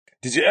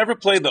Did you ever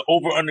play the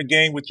over-under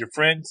game with your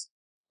friends?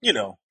 You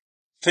know,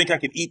 think I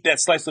could eat that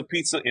slice of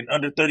pizza in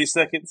under 30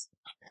 seconds?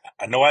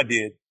 I know I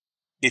did.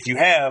 If you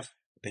have,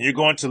 then you're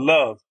going to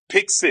love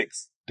Pick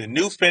Six, the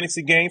new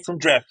fantasy game from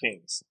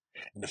DraftKings,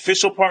 an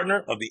official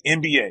partner of the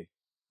NBA.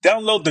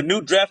 Download the new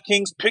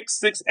DraftKings Pick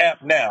Six app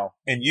now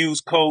and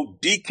use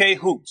code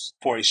DKHOOPS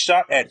for a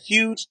shot at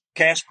huge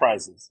cash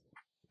prizes.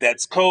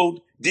 That's code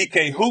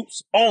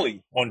DKHOOPS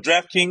only on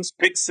DraftKings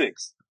Pick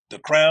Six. The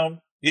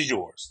crown is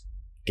yours.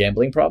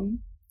 Gambling problem?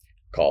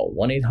 Call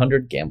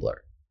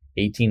 1-800-GAMBLER.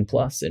 18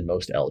 plus in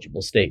most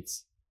eligible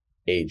states.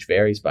 Age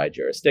varies by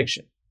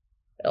jurisdiction.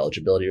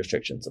 Eligibility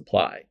restrictions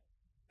apply.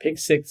 Pick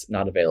Six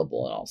not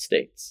available in all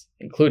states,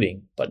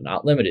 including, but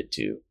not limited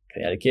to,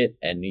 Connecticut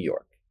and New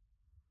York.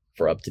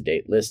 For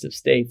up-to-date list of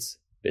states,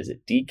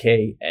 visit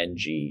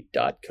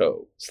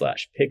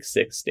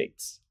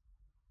dkng.co/pick6states.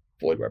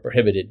 Void where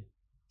prohibited.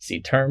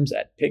 See terms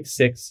at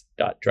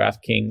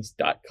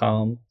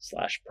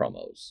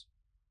pick6.draftkings.com/promos.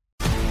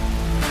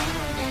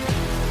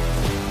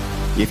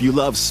 If you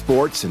love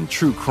sports and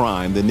true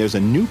crime, then there's a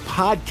new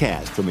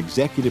podcast from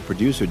executive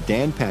producer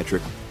Dan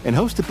Patrick and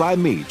hosted by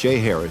me, Jay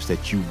Harris,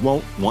 that you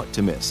won't want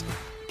to miss.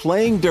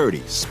 Playing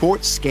Dirty: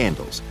 Sports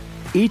Scandals.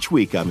 Each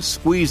week, I'm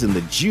squeezing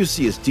the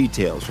juiciest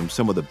details from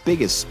some of the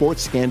biggest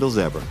sports scandals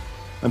ever.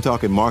 I'm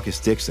talking Marcus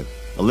Dixon,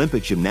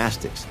 Olympic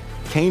gymnastics,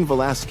 Cain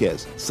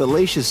Velasquez,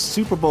 salacious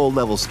Super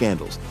Bowl-level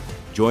scandals.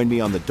 Join me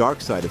on the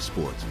dark side of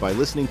sports by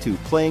listening to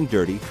Playing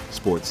Dirty: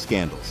 Sports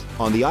Scandals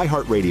on the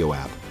iHeartRadio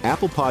app,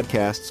 Apple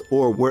Podcasts,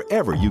 or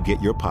wherever you get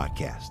your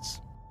podcasts.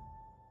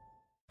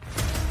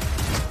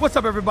 What's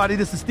up, everybody?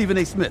 This is Stephen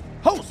A. Smith,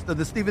 host of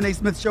the Stephen A.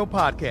 Smith Show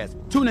podcast.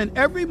 Tune in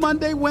every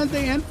Monday,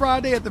 Wednesday, and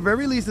Friday at the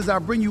very least as I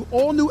bring you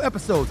all new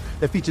episodes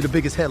that feature the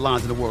biggest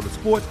headlines in the world of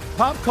sports,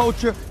 pop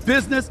culture,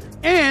 business,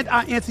 and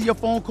I answer your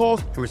phone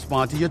calls and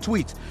respond to your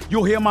tweets.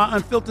 You'll hear my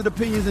unfiltered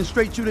opinions and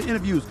straight-shooter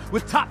interviews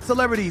with top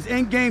celebrities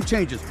and game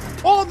changers.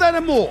 All of that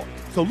and more.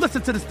 So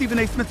listen to the Stephen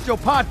A. Smith Show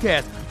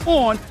podcast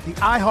on the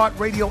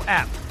iHeartRadio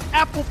app,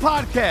 Apple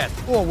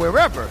Podcasts, or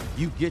wherever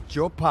you get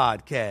your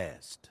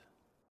podcast.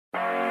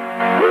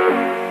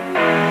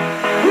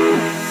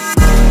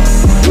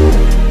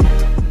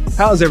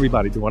 How's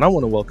everybody doing? I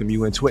want to welcome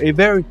you into a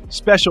very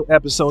special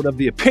episode of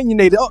the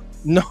Opinionated. Oh,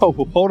 no,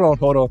 hold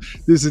on.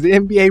 This is the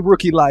NBA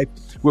Rookie Life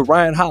with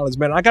Ryan Hollins,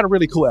 man. I got a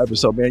really cool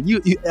episode, man.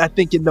 I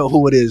think you know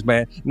who it is,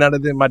 man. None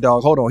other than my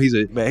dog. Hold on, he's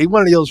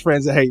one of those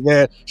friends that, hey,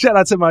 man, shout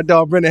out to my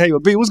dog, Brendan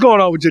Hayward. B, what's going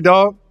on with your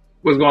dog?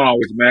 What's going on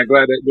with you, man?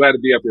 Glad to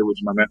be up here with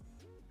you, my man.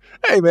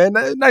 Hey, man,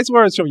 nice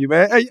words from you,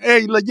 man. Hey,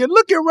 you're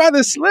looking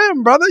rather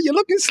slim, brother. You're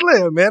looking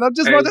slim, man. I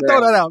just wanted to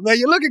throw that out, man.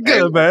 You're looking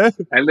good, man.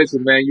 Hey,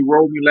 listen, man, you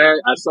rolled me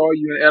I saw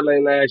you in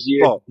L.A. last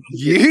year. Oh,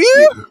 yeah?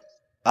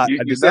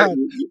 You said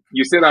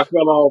I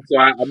fell off, so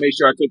I made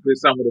sure I took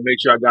this summer to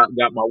make sure I got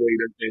my weight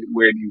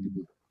where it needed to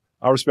be.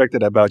 I respect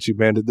that about you,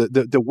 man.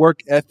 The work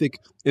ethic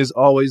is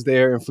always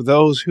there. And for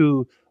those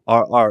who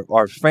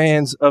are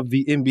fans of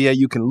the NBA,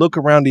 you can look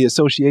around the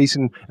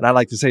association, and I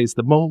like to say it's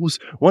the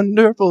most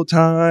wonderful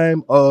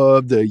time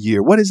of the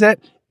year. What is that?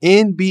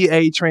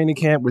 NBA training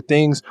camp where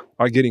things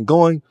are getting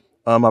going.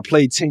 I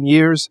played 10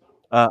 years.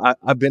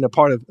 I've been a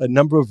part of a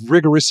number of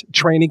rigorous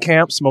training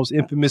camps, most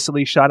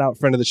infamously, shout out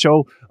friend of the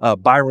show,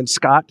 Byron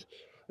Scott.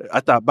 I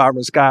thought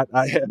Byron Scott,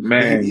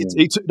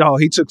 he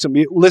took some,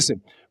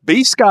 listen,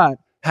 B. Scott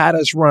had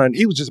us run.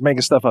 He was just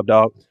making stuff up,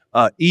 dog.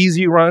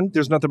 Easy run.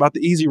 There's nothing about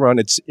the easy run.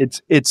 It's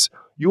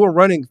you are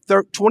running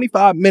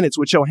 25 minutes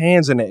with your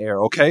hands in the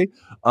air. Okay.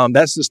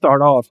 That's to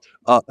start off.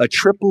 A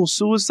triple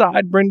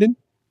suicide, Brendan.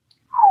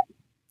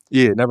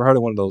 Yeah. Never heard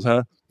of one of those,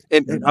 huh?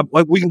 And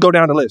we can go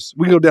down the list.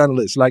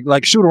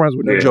 Like shoot arounds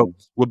with no joke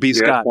with B.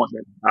 Scott.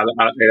 I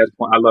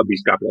love B.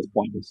 Scott, but that's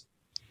pointless.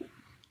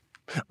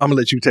 I'm gonna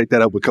let you take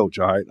that up with Coach.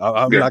 All right.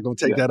 I'm not gonna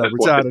take that up.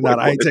 Retired or not,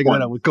 I ain't taking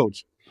that up with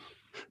Coach.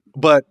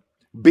 But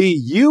B,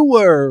 you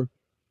were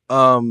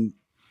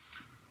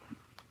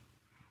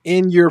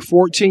in your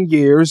 14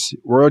 years,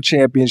 World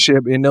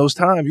Championship, in those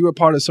times, you were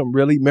part of some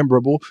really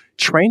memorable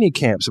training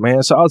camps,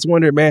 man. So I was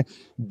wondering, man,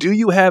 do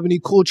you have any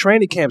cool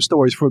training camp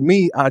stories? For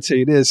me, I'll tell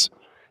you this.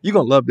 You're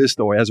going to love this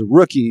story. As a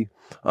rookie,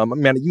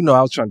 man, you know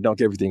I was trying to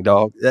dunk everything,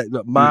 dog.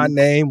 My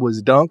name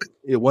was Dunk.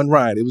 It wasn't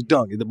Ryan. It was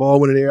Dunk. If the ball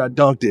went in there, I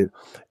dunked it.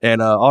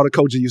 And all the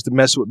coaches used to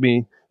mess with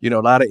me. You know,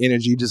 a lot of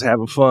energy, just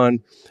having fun.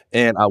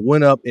 And I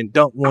went up and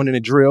dunked one in a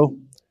drill.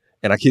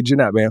 And I kid you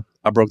not, man,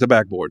 I broke the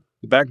backboard.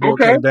 The backboard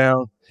came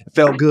down. It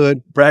felt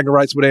good. Bragging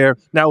rights were there.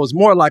 Now, it was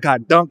more like I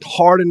dunked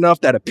hard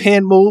enough that a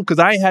pin moved because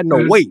I ain't had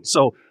no weight.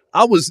 So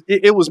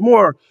it was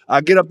more,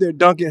 I get up there,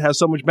 dunk it, have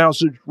so much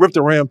bounce, rip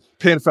the rim,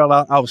 pin fell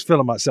out. I was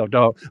feeling myself,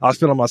 dog. I was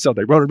feeling myself.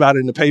 They wrote about it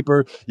in the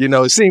paper. You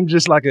know, it seemed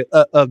just like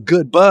a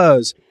good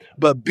buzz.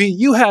 But B,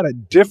 you had a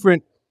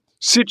different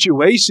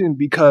situation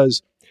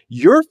because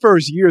your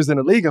first years in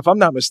the league, if I'm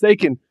not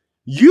mistaken,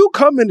 you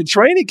come into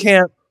training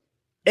camp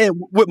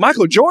and with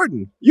Michael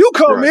Jordan. You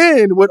come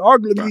in with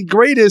arguably the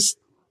greatest,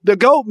 the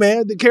GOAT,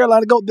 man, the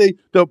Carolina GOAT,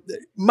 the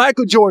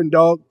Michael Jordan,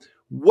 dog.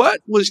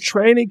 What was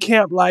training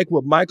camp like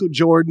with Michael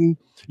Jordan?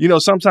 You know,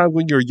 sometimes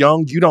when you're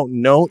young, you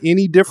don't know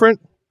any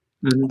different.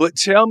 Mhm. But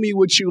tell me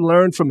what you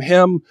learned from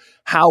him.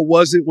 How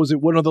was it? Was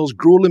it one of those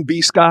grueling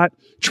B. Scott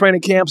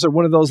training camps, or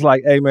one of those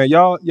like, hey man,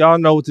 y'all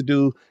know what to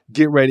do,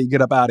 get ready,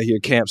 get up out of here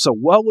camp? So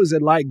what was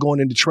it like going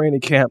into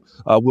training camp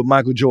with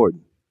Michael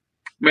Jordan?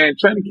 Man,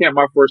 training camp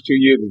my first 2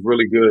 years was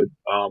really good.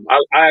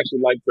 I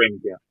actually liked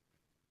training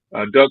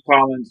camp. Doug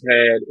Collins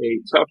had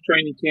a tough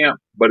training camp,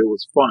 but it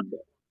was fun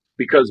though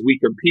because we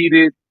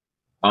competed.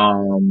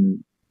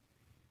 Um,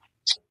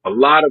 a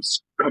lot of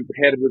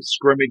competitive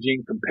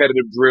scrimmaging,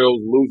 competitive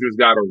drills. Losers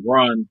got to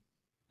run.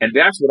 And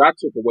that's what I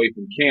took away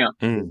from camp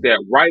is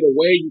that right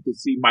away you could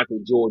see Michael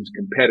Jordan's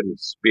competitive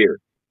spirit.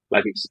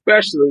 Like,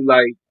 especially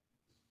like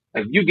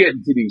you get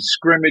into these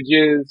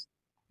scrimmages,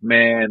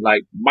 man,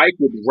 like Mike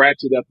would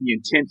ratchet up the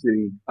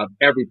intensity of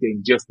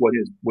everything just with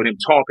him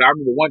talking. I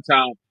remember one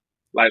time,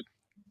 like,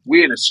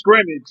 we're in a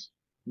scrimmage,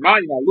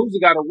 mind you, loser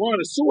got to run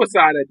a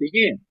suicide at the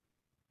end.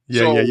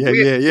 Yeah.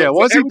 So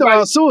Once he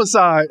thought about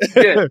suicide.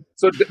 Yeah.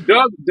 So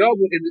Doug,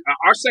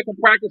 our second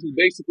practice was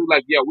basically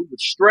like, yeah, we would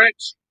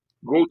stretch,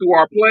 go through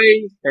our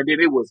plays, and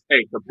then it was,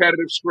 hey,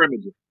 competitive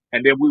scrimmaging.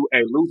 And then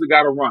loser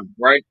got to run,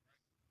 right?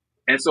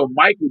 And so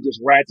Mike would just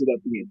ratchet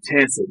up the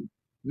intensity.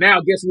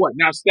 Now, guess what?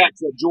 Now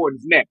stacks up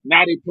Jordan's neck.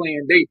 Now they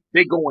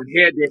going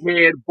head to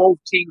head.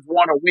 Both teams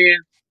want to win.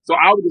 So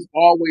I would just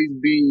always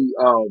be,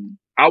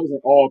 I was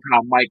in awe of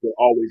how Mike would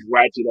always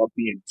ratchet up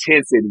the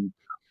intensity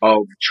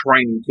of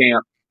training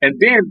camp. And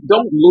then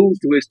don't lose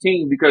to his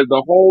team because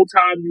the whole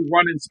time you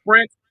running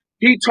sprints,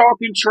 he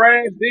talking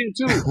trash then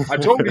too. I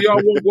told you y'all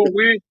wasn't gonna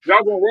win. Y'all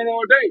gonna run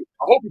all day.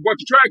 I hope you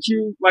brought your track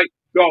shoes. Like,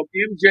 dog,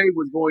 MJ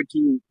was going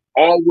to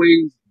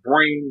always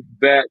bring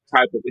that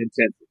type of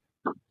intensity.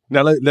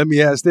 Now, let me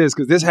ask this,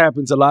 because this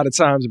happens a lot of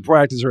times in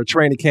practice or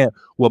training camp.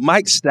 Will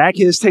Mike stack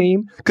his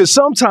team? Because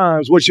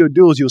sometimes what you'll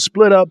do is you'll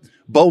split up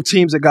both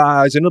teams of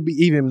guys, and it'll be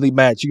evenly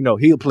matched. You know,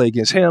 he'll play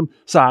against him,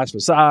 size for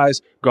size,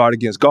 guard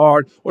against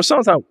guard. Or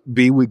sometimes,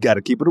 we got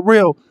to keep it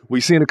real.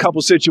 We've seen a couple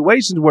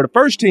situations where the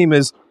first team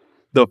is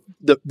the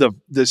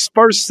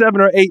first 7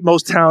 or 8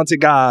 most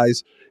talented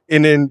guys,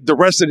 and then the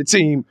rest of the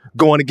team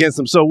going against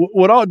them. So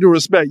with all due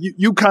respect,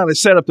 you kind of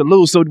set up to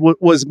lose. So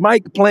was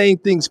Mike playing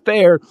things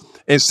fair?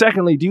 And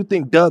secondly, do you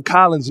think Doug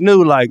Collins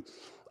knew, like,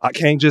 I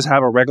can't just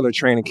have a regular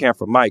training camp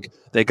for Mike.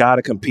 They got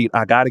to compete.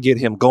 I got to get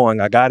him going.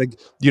 I got to,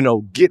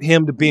 get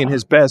him to being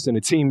his best, and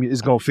the team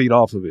is going to feed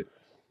off of it.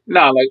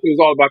 No, like, it was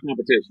all about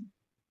competition.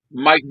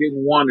 Mike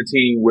didn't want a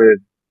team with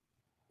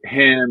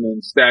him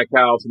and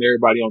Stackhouse and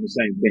everybody on the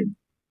same team.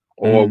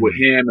 Or with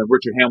him and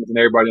Richard Hamilton,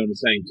 everybody on the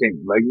same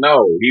team. Like,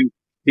 no,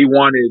 he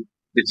wanted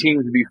the team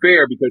to be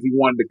fair because he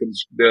wanted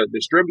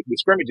the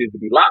scrimmages to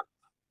be live.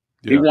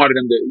 Yeah. He wanted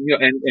them to,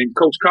 and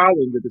Coach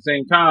Collins at the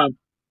same time,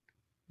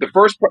 the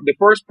first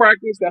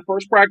practice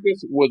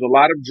was a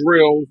lot of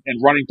drills and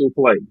running through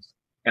plays.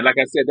 And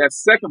like I said, that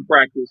second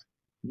practice,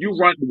 you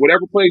run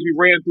whatever plays we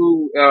ran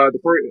through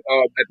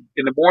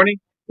in the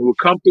morning. We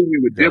would come through, we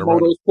would demo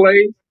those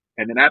plays,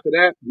 and then after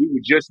that, we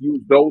would just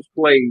use those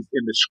plays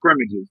in the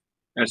scrimmages.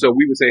 And so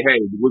we would say, hey,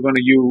 we're going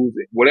to use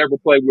whatever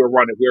play we were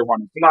running. We were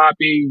running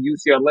floppy,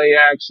 UCLA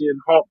action,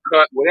 Hawk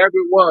cut, whatever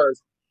it was.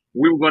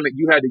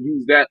 You had to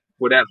use that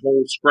for that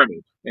whole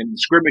scrimmage. And the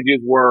scrimmages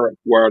were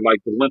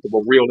like the length of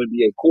a real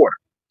NBA quarter.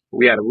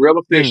 We had a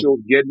real official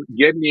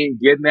getting in,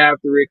 getting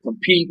after it,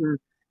 competing.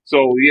 So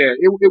yeah,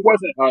 it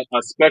wasn't a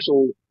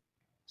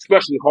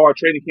especially hard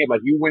training camp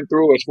like you went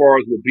through as far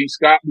as with B.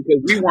 Scott,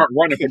 because we weren't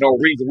running for no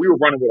reason. We were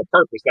running with a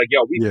purpose. Like,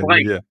 yo, we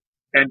playing. Yeah.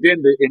 And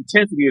then the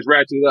intensity is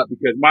ratcheted up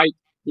because Mike,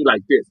 he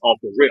like this off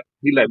the rip.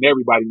 He letting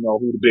everybody know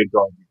who the big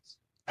dog is.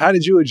 How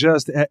did you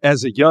adjust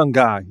as a young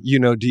guy?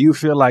 Do you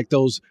feel like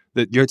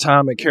that your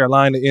time at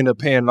Carolina ended up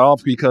paying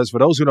off? Because for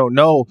those who don't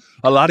know,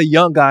 a lot of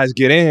young guys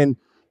get in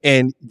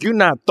and you're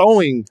not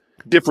throwing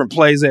different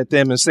plays at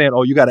them and saying,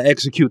 oh, you got to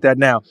execute that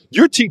now.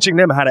 You're teaching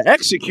them how to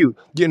execute,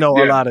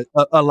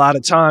 a lot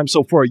of times.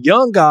 So for a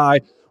young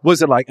guy,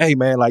 was it like, hey,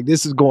 man, like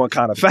this is going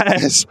kind of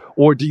fast?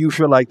 Or do you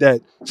feel like that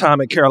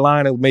time at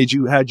Carolina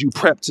had you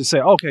prepped to say,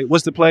 okay,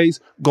 what's the plays?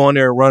 Go in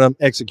there and run them,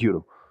 execute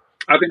them.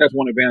 I think that's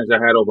one advantage I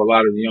had over a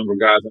lot of the younger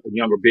guys,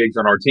 younger bigs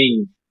on our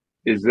team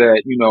is that,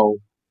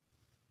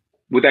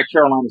 with that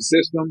Carolina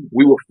system,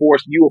 you were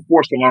forced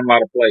to learn a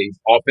lot of plays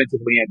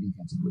offensively and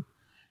defensively.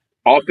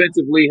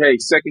 Offensively, hey,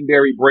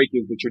 secondary break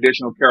is the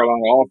traditional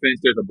Carolina offense.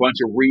 There's a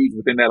bunch of reads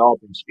within that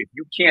offense. If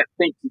you can't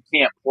think, you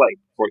can't play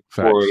for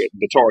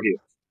the Tar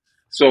Heels.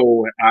 So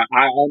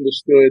I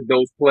understood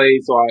those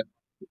plays. So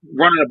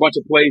running a bunch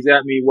of plays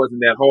at me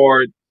wasn't that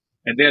hard.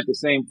 And then at the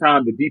same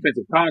time, the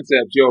defensive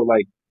concepts,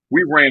 like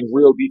we ran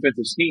real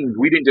defensive schemes.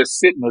 We didn't just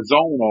sit in the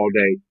zone all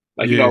day.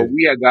 Like,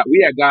 we had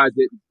guys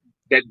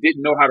that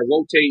didn't know how to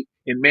rotate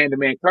in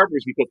man-to-man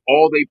coverage because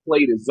all they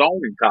played is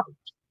zone in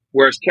college.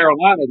 Whereas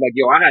Carolina is like,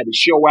 I had to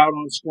show out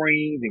on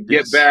screens and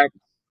get back,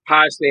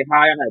 stay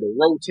high. I had to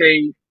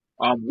rotate,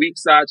 weak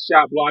side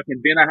shot block, and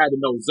then I had to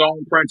know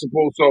zone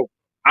principles. So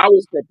I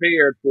was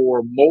prepared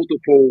for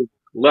multiple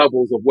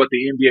levels of what the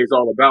NBA is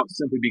all about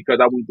simply because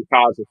I went to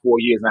college for 4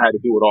 years and I had to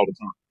do it all the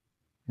time.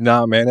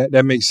 Nah, man,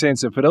 that makes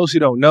sense. And for those who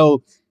don't know,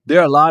 there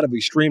are a lot of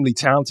extremely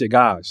talented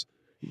guys,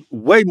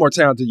 way more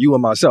talented than you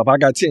and myself. I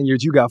got 10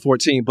 years, you got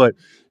 14, but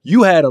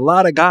you had a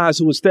lot of guys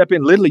who would step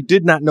in, literally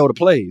did not know the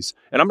plays.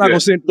 And I'm not going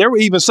to say, there were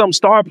even some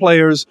star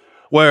players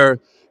where,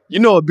 you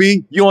know,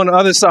 you on the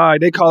other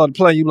side, they call it a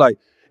play, you like,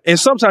 and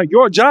sometimes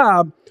your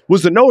job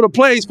was to know the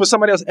plays for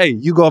somebody else. Hey,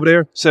 you go over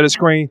there, set a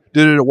screen,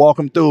 walk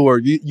them through, or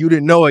you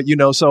didn't know it, you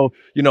know. So,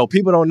 you know,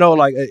 people don't know,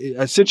 like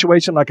a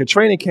situation like a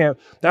training camp,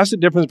 that's the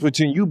difference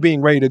between you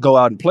being ready to go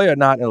out and play or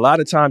not. And a lot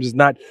of times it's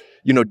not,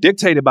 you know,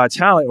 dictated by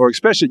talent, or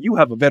especially you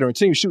have a veteran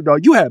team. Shoot,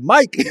 dog, you had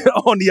Mike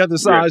on the other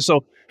side,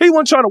 so he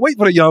wasn't trying to wait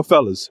for the young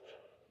fellas.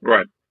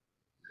 Right.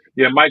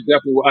 Yeah, Mike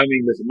definitely. I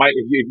mean, listen, Mike,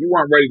 if you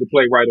weren't ready to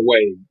play right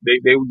away,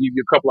 they would give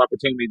you a couple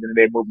opportunities and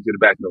then they'd move you to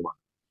the back of the line.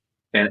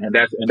 And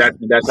that's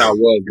how it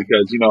was,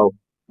 because, you know,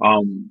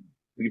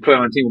 when you play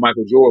on a team with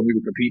Michael Jordan, we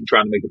were competing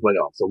trying to make the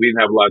playoffs. So we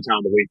didn't have a lot of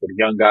time to wait for the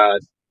young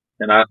guys.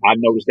 And I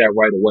noticed that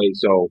right away.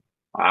 So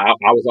I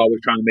was always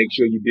trying to make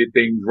sure you did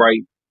things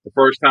right the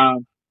first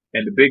time.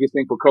 And the biggest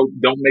thing for coach,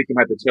 don't make him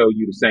have to tell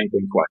you the same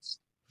thing twice.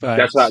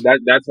 That's how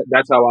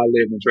I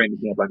lived in training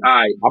camp. Like, all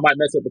right, I might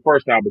mess up the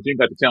first time, but you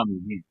ain't got to tell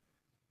me again.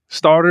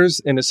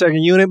 Starters in the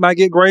second unit might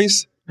get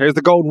grace. Here's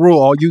the golden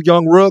rule. All you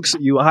young rooks,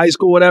 you high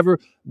school, whatever,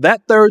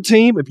 that third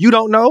team, if you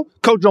don't know,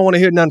 coach don't want to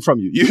hear nothing from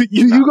you.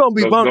 You going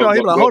to be bummed out.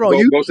 He's like, hold on.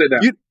 Go sit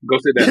down. Go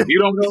sit down. If you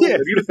don't know,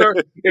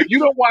 if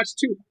you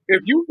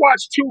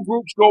watch two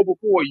groups go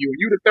before you and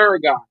you the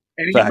third guy,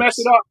 and you mess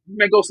it up,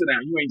 man, go sit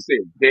down. You ain't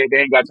serious. They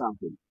ain't got time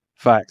for you.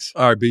 Facts.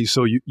 All right, B.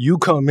 So you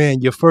come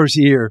in your first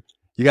year,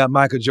 you got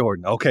Michael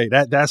Jordan. Okay,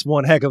 that's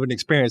one heck of an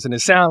experience. And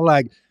it sounds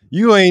like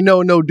you ain't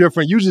no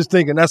different. You just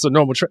thinking that's a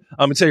normal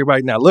I'm going to tell you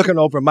right now, looking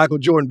over Michael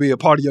Jordan be a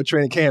part of your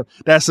training camp,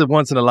 that's a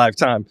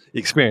once-in-a-lifetime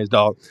experience,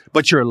 dog.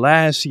 But your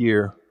last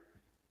year,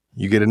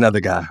 you get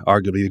another guy,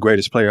 arguably the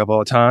greatest player of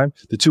all time,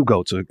 the two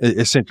GOATs,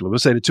 essentially. We'll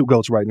say the two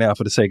GOATs right now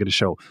for the sake of the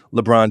show,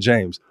 LeBron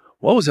James.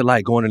 What was it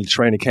like going into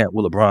training camp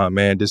with LeBron,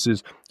 man? This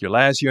is your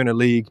last year in the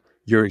league.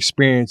 Your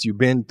experience, you've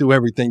been through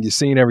everything, you've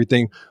seen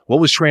everything. What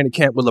was training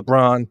camp with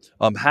LeBron?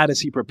 How does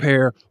he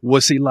prepare?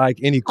 What's he like?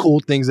 Any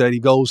cool things that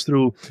he goes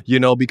through? You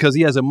know, because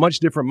he has a much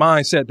different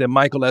mindset than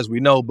Michael, as we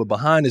know. But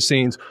behind the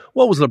scenes,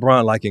 what was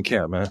LeBron like in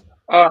camp, man? It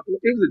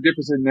was a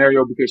different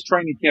scenario because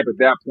training camp at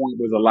that point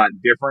was a lot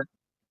different.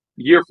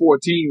 Year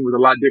 14 was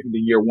a lot different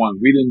than year 1.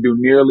 We didn't do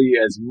nearly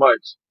as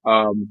much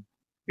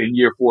in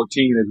year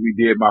 14 as we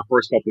did my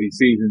first couple of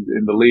seasons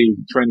in the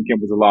league. Training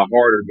camp was a lot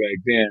harder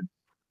back then.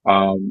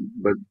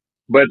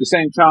 But at the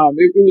same time,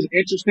 it was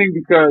interesting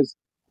because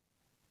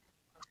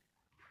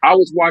I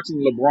was watching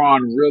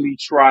LeBron really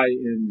try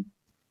and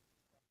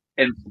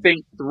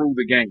think through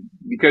the game,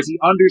 because he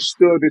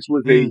understood this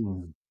was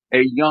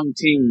a young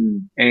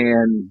team.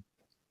 And,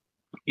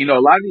 you know, a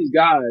lot of these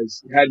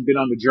guys hadn't been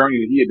on the journey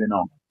that he had been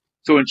on.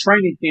 So in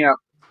training camp,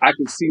 I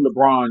could see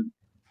LeBron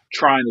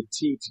trying to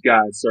teach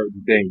guys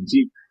certain things.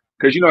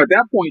 Because, you know, at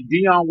that point,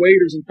 Dion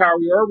Waiters and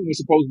Kyrie Irving were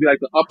supposed to be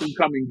like the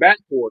up-and-coming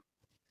backcourt.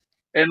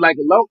 And like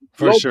low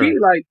key,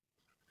 like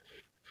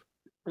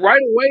right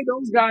away,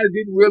 those guys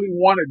didn't really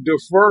want to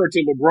defer to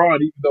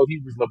LeBron, even though he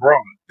was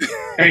LeBron,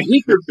 and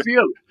he could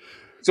feel it.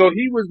 So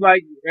he was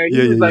like,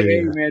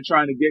 hey man,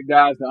 trying to get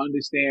guys to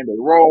understand the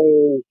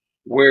role,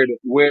 where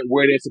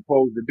they're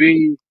supposed to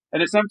be, and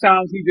then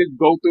sometimes he just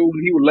go through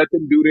and he would let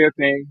them do their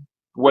thing,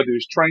 whether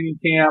it's training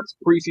camps,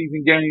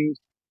 preseason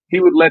games. He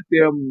would let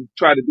them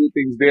try to do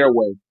things their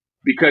way,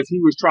 because he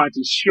was trying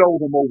to show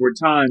them over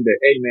time that,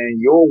 hey, man,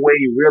 your way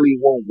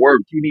really won't work.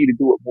 You need to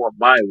do it more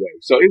my way.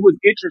 So it was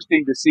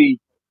interesting to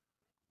see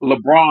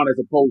LeBron as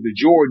opposed to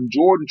Jordan.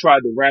 Jordan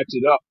tried to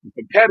ratchet up the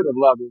competitive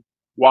level,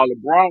 while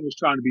LeBron was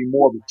trying to be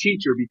more of a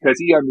teacher, because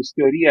he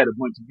understood he had a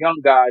bunch of young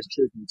guys.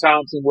 Tristan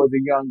Thompson was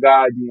a young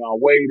guy, Dion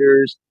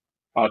Waiters,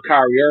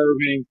 Kyrie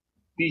Irving.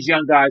 These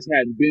young guys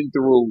hadn't been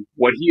through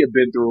what he had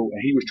been through, and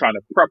he was trying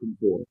to prep them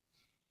for it.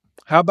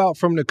 How about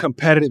from the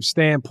competitive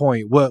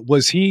standpoint? What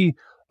was he?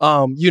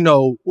 I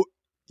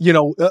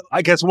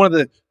guess one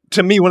of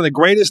the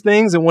greatest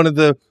things, and one of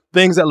the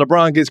things that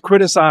LeBron gets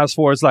criticized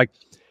for, is like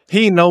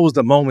he knows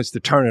the moments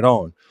to turn it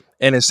on.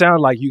 And it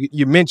sounded like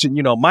you mentioned,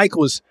 you know, Mike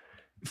was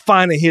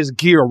finding his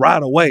gear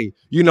right away.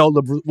 You know,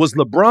 was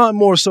LeBron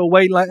more so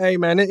waiting like, hey,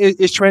 man,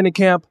 it's training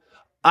camp.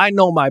 I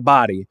know my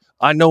body.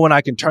 I know when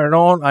I can turn it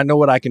on. I know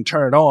what I can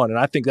turn it on. And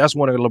I think that's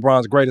one of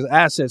LeBron's greatest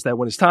assets, that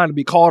when it's time to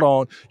be called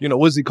on, you know,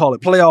 what does he call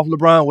it? Playoff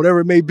LeBron, whatever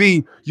it may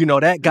be, you know,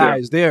 that guy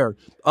is there.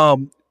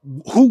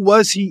 Who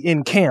was he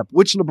in camp?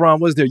 Which LeBron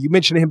was there? You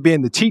mentioned him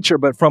being the teacher,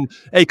 but from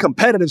a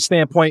competitive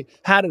standpoint,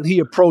 how did he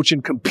approach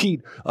and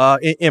compete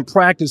in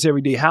practice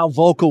every day? How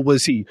vocal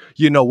was he?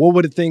 You know, what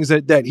were the things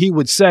that he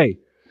would say?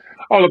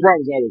 Oh, LeBron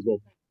was always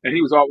vocal. And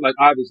he was all like,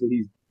 obviously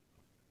he's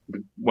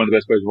one of the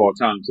best players of all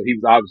time. So he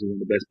was obviously one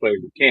of the best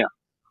players in camp.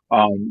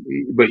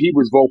 But he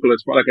was vocal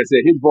as far, like I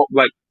said, his vocal,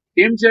 like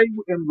MJ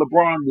and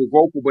LeBron were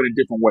vocal, but in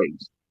different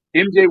ways.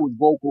 MJ was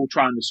vocal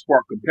trying to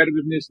spark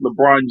competitiveness.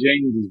 LeBron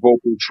James was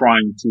vocal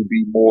trying to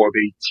be more of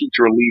a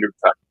teacher leader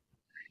type.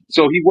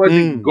 So he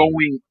wasn't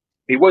going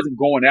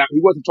out.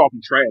 He wasn't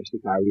talking trash to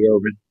Kyrie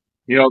Irving.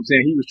 You know what I'm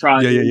saying? He was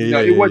trying to,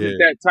 it wasn't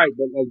that type,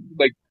 but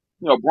like,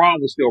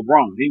 Bron was still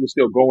Bron. He was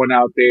still going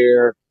out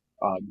there,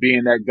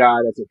 being that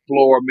guy that's a has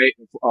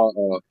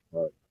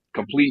a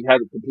complete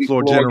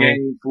floor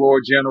game, floor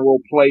general,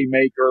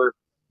 playmaker.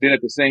 Then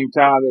at the same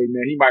time,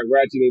 man, he might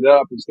ratchet it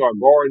up and start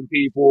guarding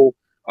people.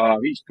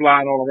 He's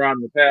flying all around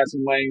in the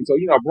passing lane. So,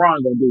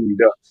 Bron gonna do what he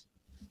does.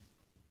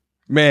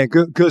 Man,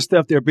 good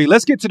stuff there, B.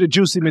 Let's get to the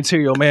juicy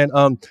material, man.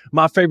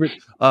 My favorite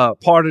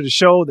part of the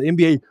show, the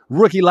NBA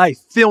Rookie Life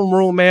Film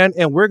Room, man.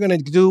 And we're going to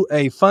do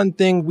a fun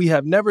thing we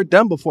have never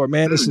done before,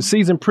 man. It's a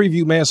season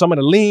preview, man. So I'm going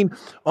to lean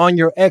on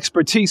your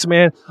expertise,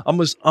 man. I'm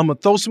going to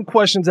throw some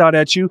questions out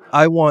at you.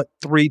 I want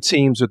 3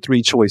 teams or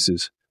 3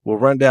 choices. We'll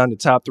run down the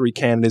top 3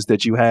 candidates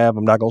that you have.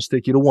 I'm not going to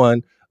stick you to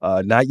one,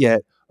 not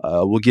yet.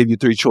 We'll give you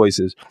 3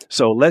 choices.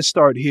 So let's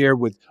start here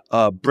with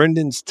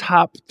Brendan's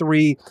top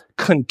 3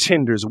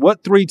 contenders.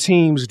 What 3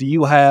 teams do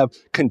you have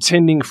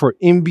contending for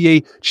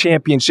NBA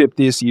championship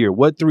this year?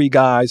 What 3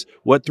 guys,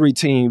 what 3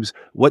 teams,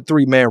 what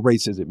 3-man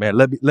race is it, man?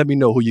 Let me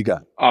know who you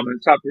got. The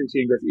top 3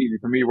 teams that's easy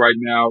for me right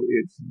now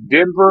is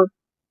Denver,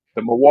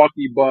 the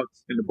Milwaukee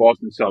Bucks, and the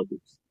Boston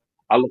Celtics.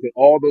 I look at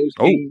all those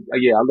teams. I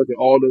look at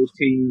all those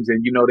teams,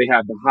 and they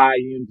have the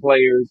high-end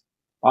players.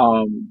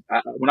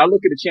 When I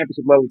look at the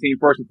championship level team,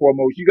 first and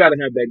foremost, you got to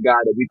have that guy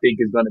that we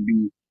think is going to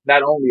be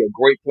not only a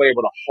great player,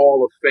 but a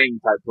Hall of Fame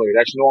type player.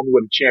 That's normally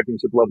what a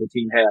championship level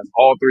team has.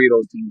 All 3 of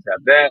those teams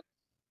have that.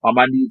 I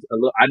need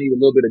a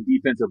little bit of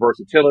defensive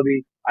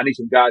versatility. I need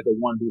some guys that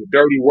want to do the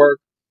dirty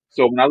work.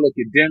 So when I look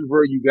at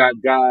Denver, you got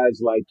guys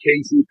like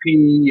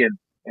KCP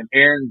and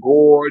Aaron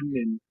Gordon,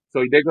 and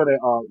so they're gonna.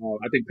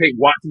 I think Peyton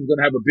Watson's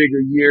gonna have a bigger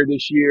year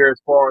this year.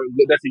 As far as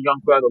that's a young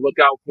fella to look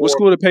out for. What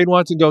school did Peyton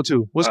Watson go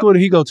to? What school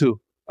did he go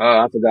to?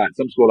 I forgot.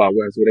 Some school out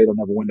west where they don't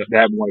ever win. They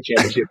haven't won a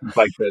championship since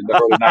like the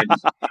early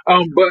 90s.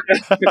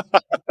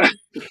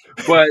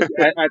 But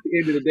at the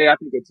end of the day, I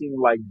think a team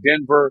like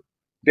Denver,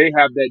 they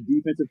have that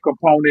defensive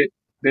component.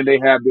 Then they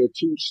have their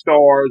 2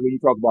 stars when you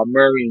talk about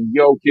Murray and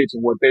Jokic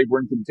and what they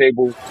bring to the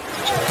table.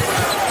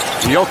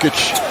 Jokic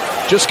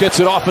just gets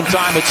it off in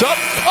time. It's up.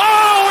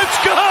 Oh, it's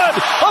good.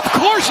 Of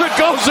course it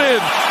goes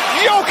in.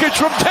 Jokic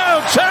from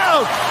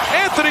downtown.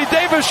 Anthony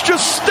Davis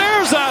just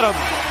stares at him.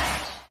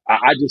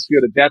 I just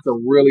feel that that's a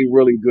really,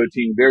 really good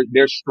team.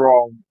 They're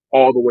strong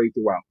all the way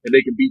throughout, and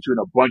they can beat you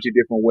in a bunch of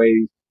different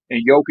ways.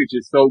 And Jokic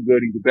is so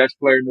good. He's the best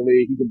player in the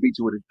league. He can beat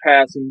you with his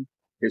passing,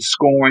 his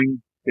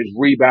scoring, his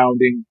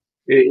rebounding.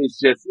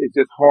 It's just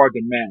hard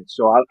to match.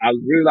 So I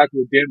really like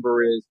what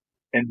Denver is.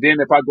 And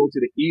then if I go to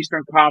the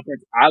Eastern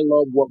Conference, I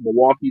love what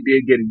Milwaukee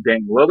did getting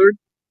Dame Lillard.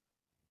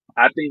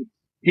 I think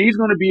he's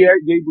going to be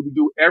able to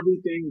do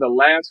everything the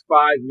last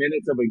 5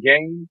 minutes of a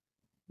game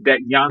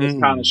that Giannis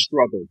kind of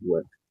struggled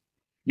with.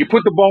 You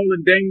put the ball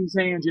in Dame's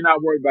hands, you're not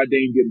worried about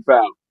Dame getting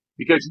fouled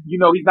because he's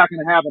not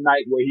going to have a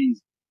night where he's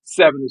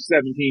 7 of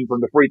 17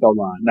 from the free throw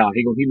line. No,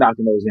 he's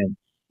knocking those in.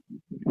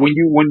 When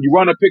you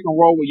run a pick and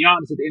roll with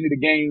Giannis at the end of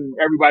the game,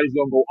 everybody's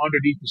going to go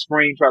underneath the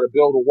screen, try to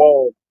build a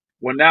wall.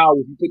 Well, now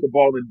if you put the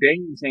ball in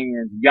Dame's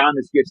hands,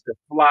 Giannis gets to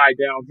fly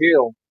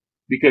downhill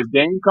because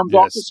Dame comes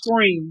off the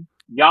screen.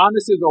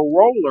 Giannis is a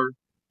roller,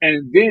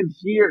 and then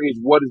here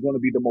is what is going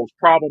to be the most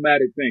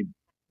problematic thing.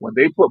 When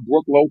they put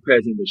Brook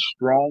Lopez in the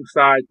strong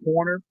side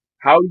corner,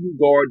 how do you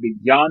guard the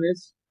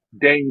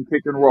Giannis-Dame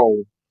pick and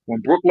roll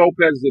when Brook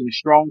Lopez is in the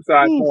strong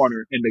side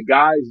corner and the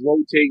guys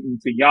rotating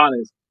to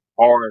Giannis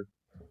are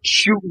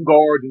shooting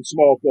guards and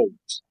small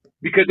forwards?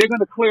 Because they're going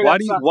to clear that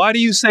side. Why do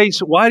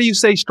you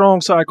say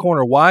strong side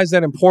corner? Why is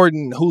that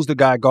important? Who's the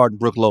guy guarding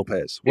Brook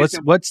Lopez?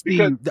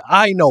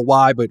 I know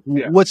why, but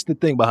what's the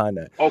thing behind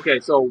that? Okay,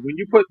 so when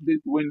you put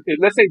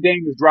let's say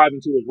Dame is driving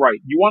to his right,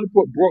 you want to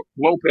put Brook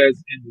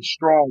Lopez in the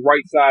strong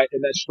right side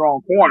in that strong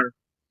corner,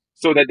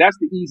 so that's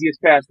the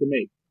easiest pass to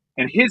make,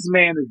 and his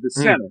man is the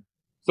center.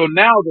 So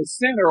now the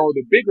center or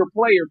the bigger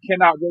player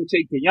cannot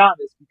rotate to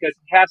Giannis because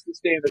he has to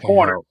stay in the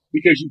corner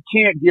because you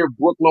can't give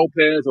Brook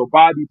Lopez or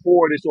Bobby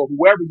Portis or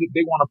whoever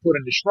they want to put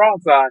in the strong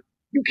side.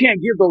 You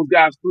can't give those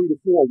guys 3 to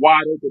 4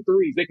 wide open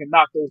threes. They can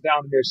knock those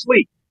down in their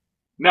sleep.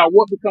 Now,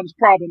 what becomes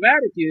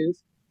problematic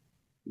is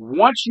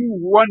once you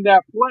run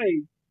that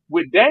play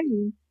with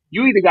Dame,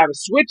 you either got to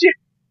switch it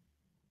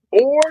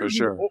or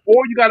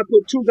you got to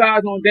put 2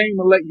 guys on Dame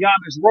and let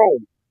Giannis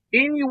roll.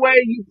 Any way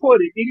you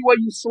put it, any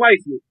way you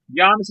slice it,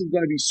 Giannis is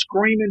going to be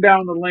screaming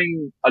down the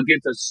lane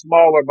against a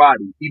smaller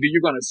body. Either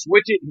you're going to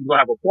switch it, he's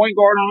going to have a point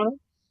guard on him,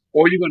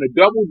 or you're going to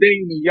double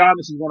Dame and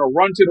Giannis is going to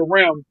run to the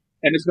rim,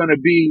 and it's going to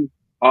be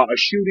a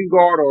shooting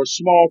guard or a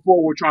small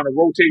forward trying to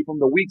rotate from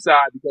the weak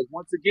side because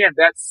once again,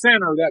 that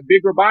center, that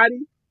bigger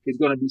body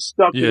is going to be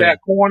stuck to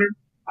that corner.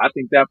 I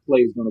think that play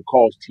is going to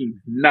cause teams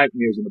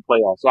nightmares in the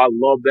playoffs. So I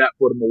love that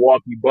for the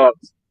Milwaukee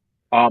Bucks.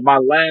 My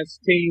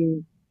last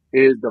team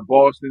is the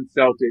Boston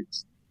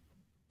Celtics.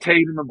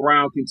 Tatum and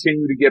Brown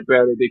continue to get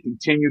better. They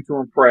continue to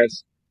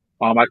impress.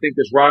 I think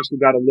this roster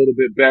got a little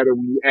bit better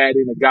when you add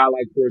in a guy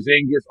like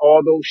Porzingis.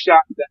 All those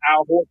shots that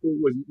Al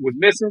Horford was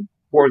missing,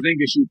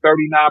 Porzingis shoot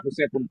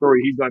 39% from three.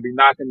 He's going to be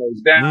knocking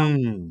those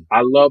down.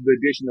 I love the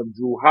addition of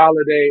Drew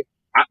Holiday.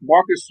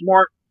 Marcus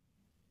Smart,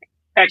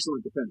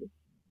 excellent defender.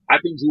 I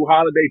think Drew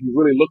Holiday, if you're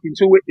really looking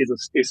to it,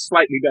 is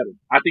slightly better.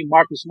 I think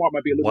Marcus Smart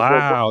might be a little bit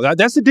better. Wow,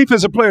 that's the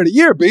defensive player of the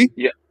year, B.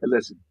 Yeah,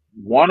 listen,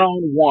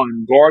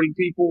 one-on-one guarding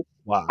people.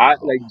 Wow. I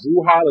like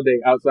Drew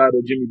Holiday outside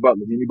of Jimmy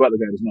Butler. Jimmy Butler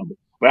got his number.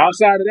 But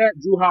outside of that,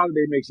 Drew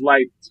Holiday makes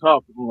life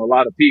tough on a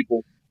lot of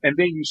people. And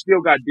then you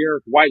still got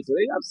Derek White. So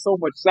they have so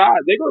much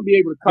size. They're going to be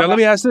able to come now, let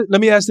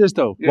me ask this,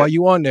 though, while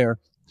you on there.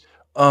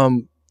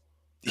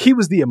 He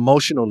was the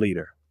emotional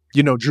leader.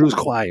 You know, Drew's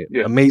quiet,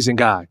 amazing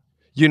guy.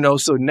 You know,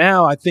 so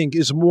now I think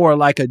it's more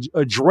like a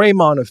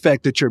Draymond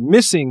effect that you're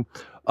missing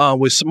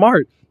with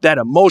Smart. That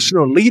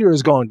emotional leader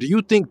is gone. Do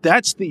you think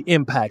that's the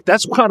impact?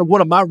 That's kind of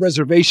one of my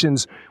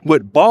reservations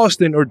with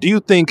Boston. Or do you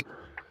think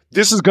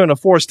this is going to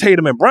force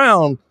Tatum and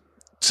Brown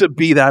to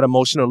be that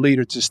emotional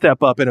leader, to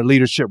step up in a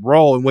leadership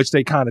role in which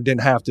they kind of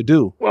didn't have to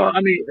do? Well,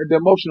 I mean, the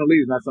emotional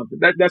leader is not something.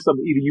 That's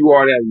something either you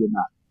are that or you're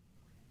not.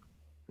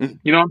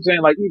 You know what I'm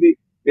saying? Like, either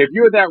if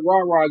you're that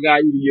rah-rah guy,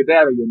 either you're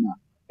that or you're not.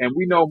 And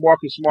we know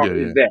Marcus Smart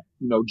is that.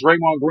 You know,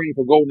 Draymond Green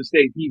for Golden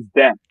State, he's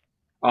that.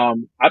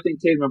 I think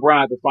Tatum and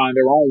Brown have to find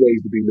their own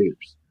ways to be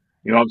leaders.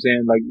 You know what I'm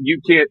saying? Like, you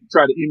can't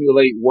try to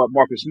emulate what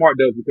Marcus Smart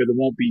does because it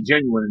won't be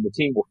genuine and the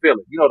team will feel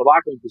it. You know, the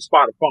locker room is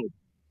spot of funk.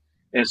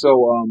 And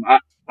so,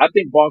 I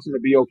think Boston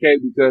will be okay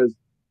because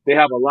they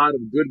have a lot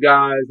of good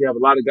guys. They have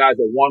a lot of guys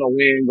that want to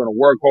win, going to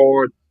work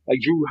hard. Like,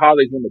 Drew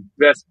Holiday's one of the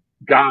best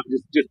guys,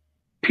 just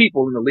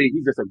people in the league.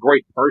 He's just a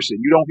great person.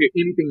 You don't hear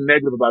anything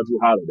negative about Drew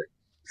Holiday.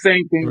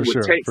 Same thing with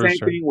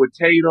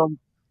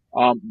Tatum.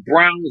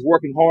 Brown is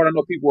working hard. I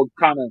know people were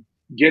kind of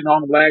getting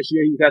on him last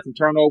year. He's had some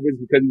turnovers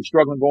because he was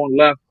struggling going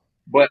left.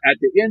 But at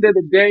the end of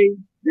the day,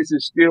 this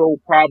is still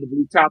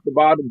probably top to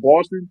bottom.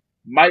 Boston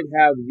might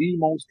have the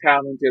most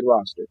talented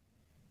roster.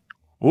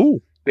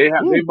 Ooh. They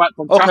might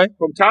from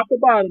top to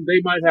bottom, they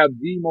might have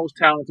the most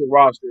talented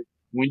roster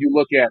when you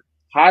look at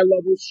high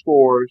level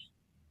scores,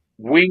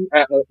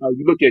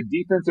 you look at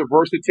defensive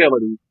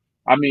versatility.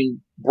 I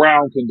mean,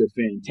 Brown can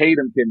defend,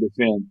 Tatum can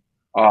defend.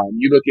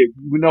 We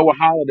know what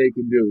Holiday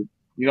can do.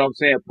 You know what I'm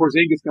saying?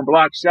 Porzingis can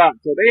block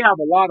shots. So they have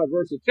a lot of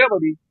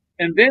versatility.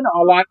 And then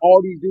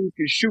all these dudes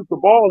can shoot the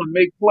ball and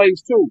make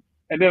plays too.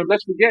 And then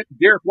let's forget,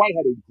 Derek White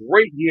had a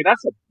great year.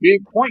 That's a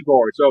big point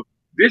guard. So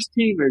this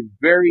team is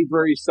very,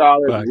 very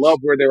solid. I love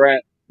where they're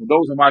at. And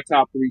those are my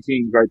top three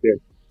teams right there.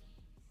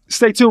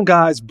 Stay tuned,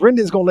 guys.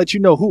 Brendan's going to let you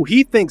know who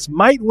he thinks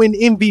might win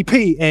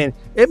MVP. And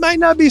it might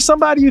not be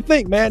somebody you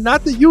think, man.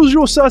 Not the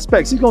usual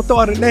suspects. He's going to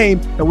throw out a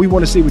name, and we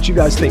want to see what you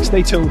guys think.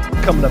 Stay tuned.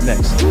 Coming up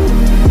next.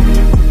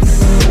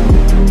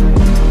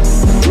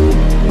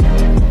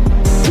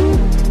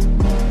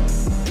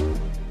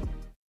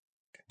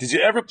 Did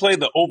you ever play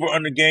the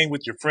over-under game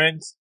with your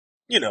friends?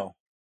 You know,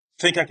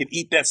 think I could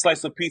eat that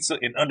slice of pizza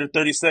in under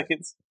 30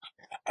 seconds?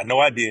 I know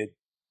I did.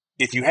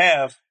 If you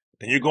have,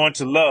 then you're going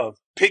to love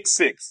Pick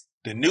 6,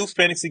 the new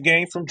fantasy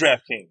game from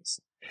DraftKings,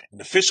 an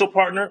official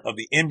partner of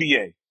the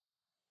NBA.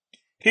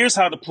 Here's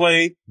how to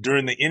play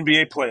during the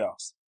NBA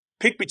playoffs.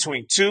 Pick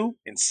between 2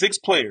 and 6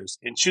 players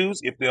and choose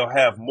if they'll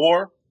have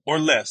more or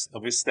less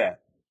of his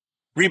stat.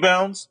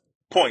 Rebounds,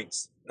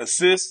 points,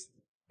 assists,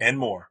 and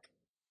more.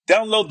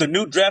 Download the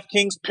new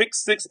DraftKings Pick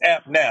 6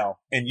 app now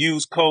and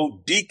use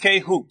code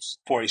DKHOOPS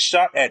for a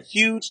shot at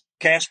huge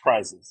cash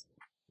prizes.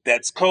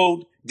 That's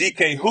code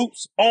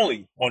DKHOOPS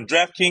only on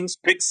DraftKings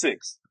Pick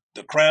 6.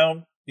 The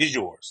crown is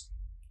yours.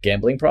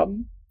 Gambling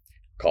problem?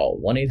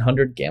 Call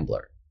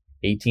 1-800-GAMBLER.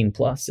 18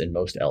 plus in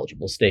most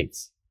eligible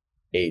states.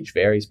 Age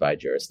varies by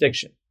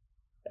jurisdiction.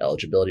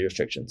 Eligibility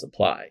restrictions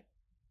apply.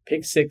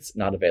 Pick 6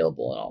 not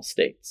available in all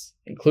states,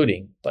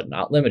 including, but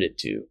not limited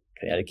to,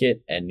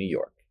 Connecticut and New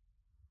York.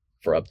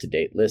 For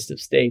up-to-date list of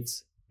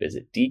states,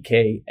 visit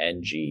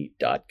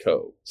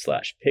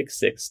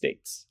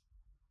dkng.co/pick6states.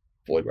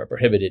 Void where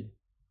prohibited.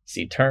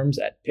 See terms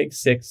at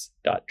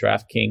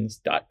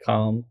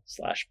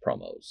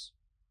pick6.draftkings.com/promos.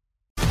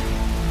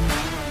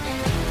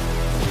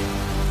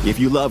 If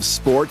you love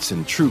sports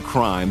and true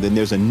crime, then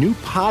there's a new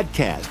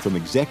podcast from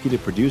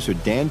executive producer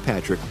Dan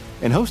Patrick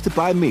and hosted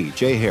by me,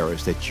 Jay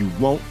Harris, that you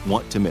won't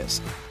want to miss.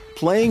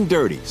 Playing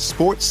Dirty: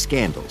 Sports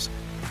Scandals.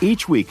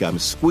 Each week, I'm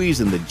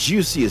squeezing the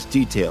juiciest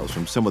details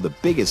from some of the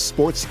biggest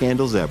sports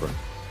scandals ever.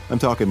 I'm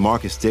talking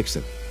Marcus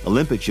Dixon,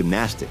 Olympic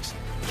gymnastics,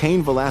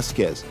 Cain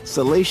Velasquez,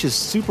 salacious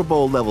Super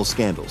Bowl-level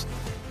scandals.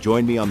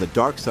 Join me on the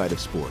dark side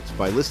of sports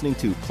by listening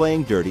to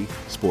Playing Dirty: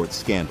 Sports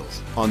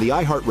Scandals on the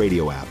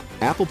iHeartRadio app,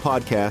 Apple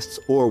Podcasts,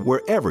 or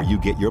wherever you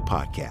get your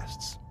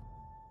podcasts.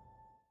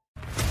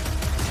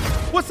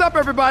 What's up,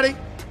 everybody?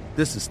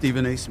 This is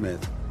Stephen A.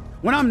 Smith.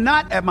 When I'm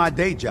not at my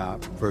day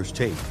job, First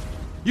Take,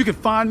 you can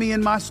find me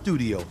in my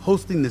studio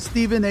hosting the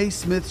Stephen A.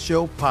 Smith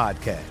Show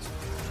podcast.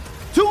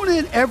 Tune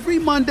in every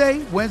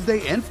Monday,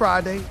 Wednesday, and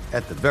Friday,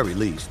 at the very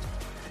least,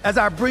 as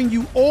I bring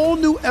you all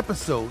new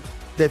episodes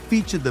that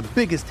feature the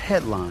biggest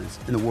headlines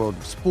in the world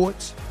of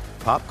sports,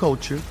 pop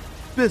culture,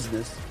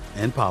 business,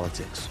 and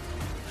politics.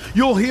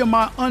 You'll hear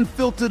my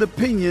unfiltered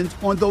opinions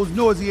on those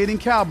nauseating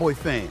Cowboy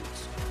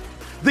fans,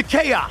 the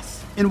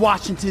chaos in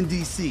Washington,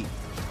 D.C.,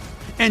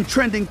 and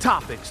trending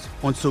topics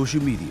on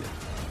social media,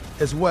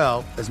 as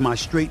well as my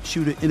straight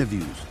shooter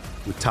interviews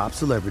with top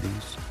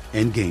celebrities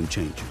and game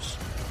changers.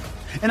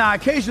 And I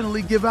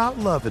occasionally give out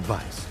love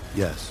advice.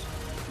 Yes,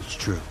 it's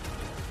true.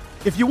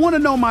 If you want to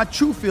know my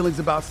true feelings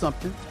about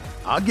something,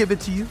 I'll give it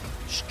to you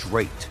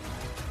straight.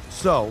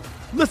 So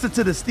listen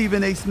to the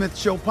Stephen A. Smith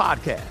Show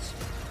podcast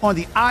on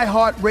the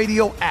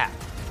iHeartRadio app,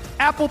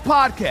 Apple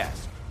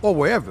Podcasts, or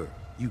wherever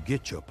you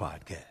get your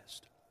podcast.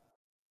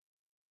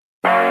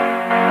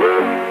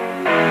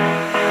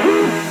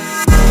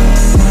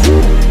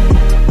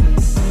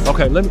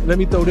 Okay, let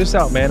me throw this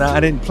out, man. I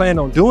didn't plan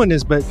on doing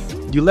this, but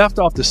you left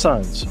off the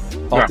Suns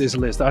off this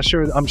list.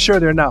 I'm sure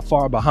they're not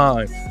far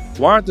behind.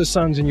 Why aren't the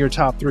Suns in your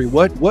top three?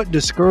 What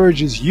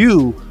discourages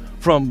you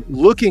from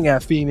looking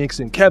at Phoenix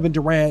and Kevin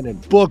Durant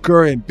and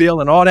Booker and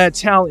Bill and all that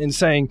talent and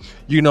saying,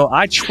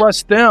 I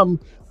trust them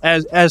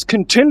as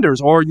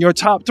contenders or in your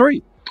top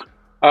three?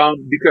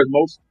 Because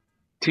most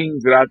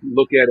teams that I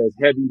look at as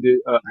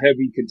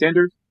heavy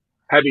contenders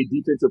have a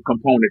defensive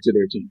component to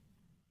their team.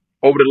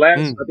 Over the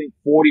last, I think,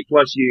 40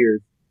 plus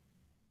years,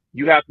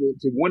 you have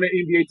to win an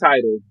NBA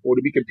title or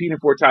to be competing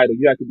for a title,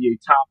 you have to be a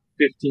top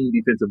 15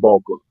 defensive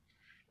ball club.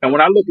 And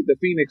when I look at the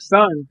Phoenix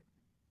Suns,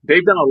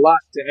 they've done a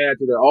lot to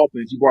add to their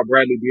offense. You brought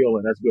Bradley Beal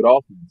in, that's good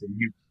offense. And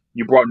you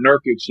brought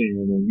Nurkic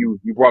in, and you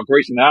brought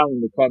Grayson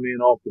Allen to come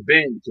in off the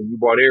bench, and you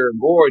brought Aaron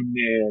Gordon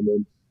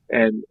in,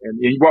 and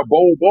you brought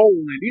Bol Bol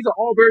in. These are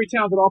all very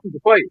talented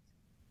offensive players.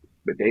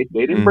 But they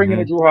didn't bring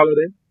in a Drew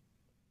Holiday.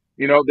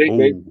 They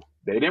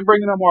didn't bring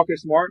in a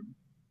Marcus Smart.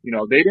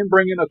 They didn't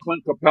bring in a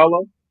Clint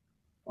Capella.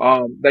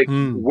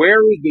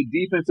 Where is the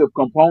defensive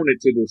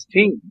component to this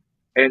team?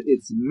 And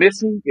it's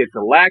missing, it's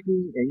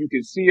lacking, and you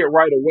can see it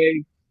right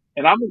away.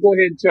 And I'm gonna go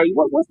ahead and tell you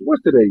what's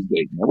today's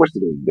date, man. What's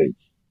today's date?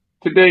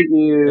 Today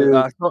is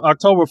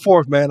October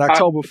 4th, man.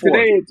 October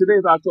 4th. Today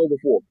is October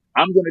 4th.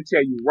 I'm gonna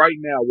tell you right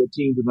now what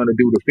teams are gonna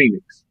do to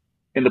Phoenix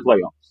in the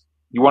playoffs.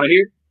 You want to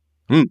hear?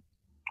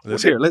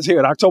 Let's hear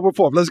it. October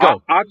 4th. Let's go.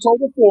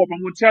 October 4th.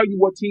 I'm gonna tell you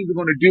what teams are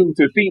gonna do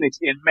to Phoenix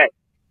in May.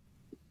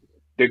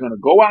 They're gonna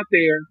go out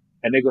there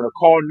and they're going to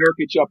call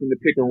Nurkic up in the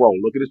pick and roll.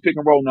 Look at his pick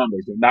and roll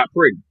numbers. They're not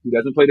pretty. He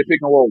doesn't play the pick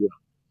and roll well.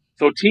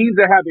 So teams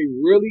that have a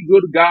really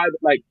good guy,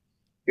 like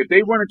if they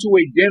run into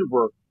a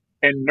Denver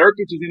and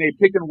Nurkic is in a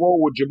pick and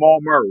roll with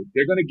Jamal Murray,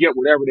 they're going to get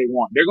whatever they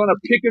want. They're going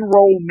to pick and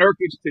roll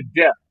Nurkic to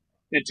death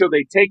until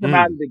they take him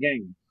out of the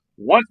game.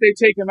 Once they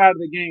take him out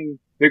of the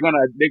game, they're going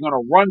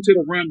to run to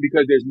the rim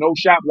because there's no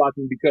shot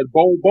blocking because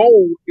Bol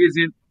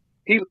isn't,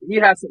 he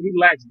lacks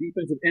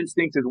defensive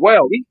instincts as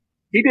well.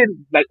 He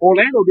didn't, like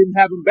Orlando didn't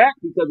have him back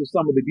because of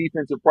some of the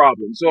defensive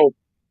problems. So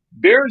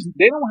they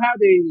don't have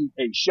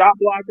a shot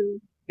blocker.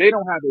 They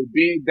don't have a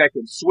big that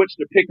can switch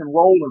the pick and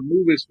roll and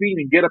move his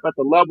feet and get up at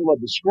the level of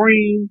the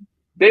screen.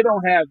 They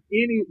don't have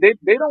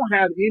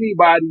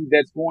anybody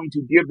that's going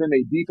to give them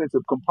a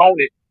defensive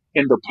component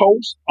in the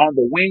post, on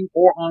the wing,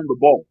 or on the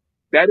ball.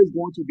 That is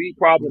going to be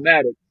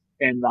problematic.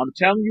 And I'm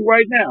telling you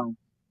right now,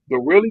 the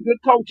really good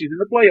coaches in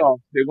the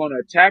playoffs, they're going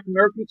to attack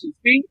Nurkic's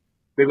feet.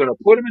 They're going to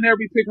put him in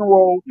every pick and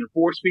roll and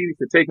force Phoenix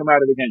to take him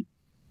out of the game.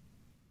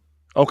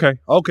 Okay.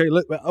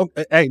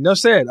 Hey, no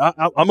said.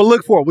 I'm going to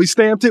look for it. We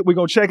stamped it. We're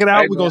going to check it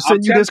out. We're going to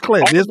send you this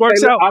clip. This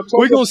works out.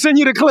 We're going to send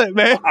you the clip,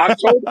 man.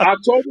 October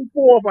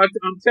 4th,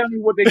 I'm telling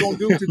you what they're going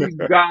to do to these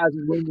guys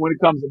when it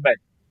comes to May.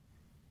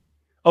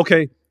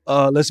 Okay,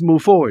 let's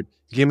move forward.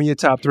 Give me your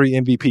top three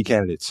MVP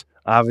candidates.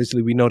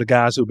 Obviously, we know the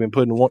guys who've been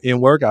putting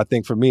in work. I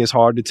think for me, it's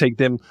hard to take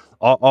them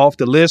off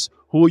the list.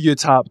 Who are your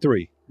top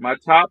three? My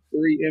top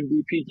three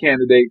MVP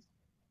candidates,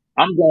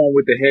 I'm going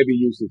with the heavy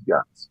usage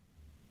guys.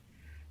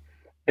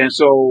 And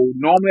so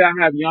normally I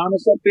have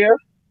Giannis up there,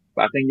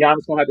 but I think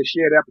Giannis going to have to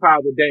share that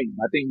power with Dame.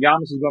 I think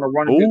Giannis is going to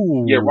run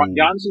into,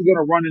 Giannis is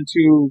going to run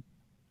into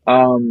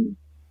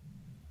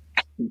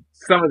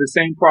some of the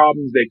same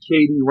problems that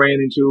KD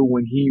ran into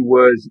when he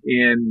was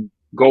in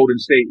Golden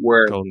State,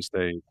 where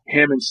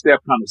him and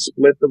Steph kind of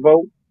split the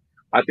vote.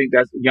 I think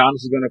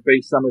Giannis is going to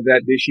face some of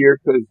that this year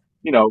because,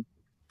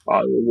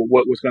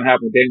 what's going to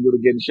happen with Dame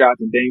Lillard getting shots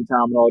and Dame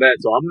time and all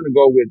that. So I'm going to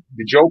go with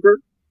the Joker.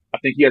 I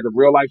think he has a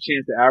real life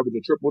chance to average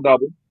a triple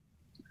double.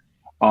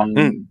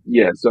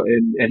 So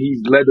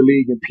he's led the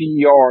league in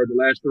PER the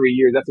last 3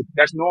 years.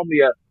 That's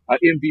normally a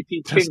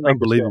MVP king. That's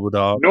unbelievable,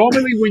 dog.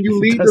 Normally when you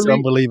lead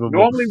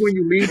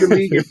the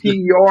league in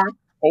PER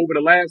over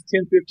the last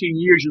 10, 15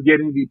 years, you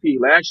get MVP.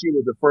 Last year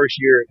was the first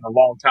year in a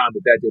long time that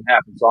didn't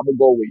happen. So I'm going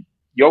to go with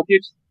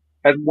Jokic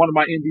as one of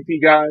my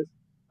MVP guys.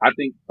 I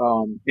think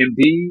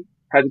Embiid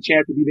has a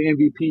chance to be the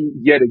MVP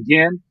yet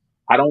again.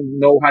 I don't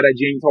know how that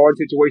James Harden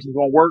situation is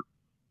going to work,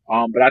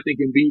 but I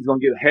think Embiid's going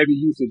to get heavy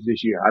usage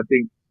this year. I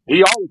think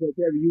he always has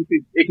heavy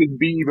usage. It can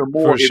be even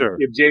more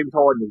if James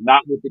Harden is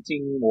not with the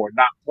team or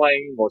not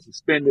playing or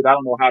suspended. I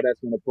don't know how that's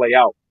going to play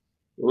out.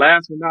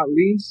 Last but not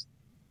least,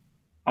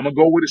 I'm going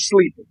to go with a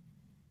sleeper.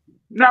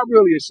 Not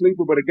really a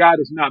sleeper, but a guy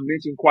that's not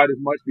mentioned quite as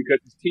much because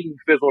his team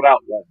fizzled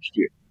out last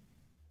year.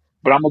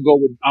 But I'm gonna go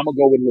with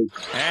Luka.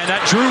 And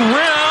that drew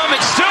rim.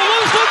 It's still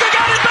loose. Luka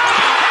got it back.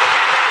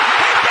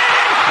 He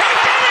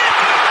did it.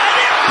 An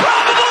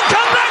improbable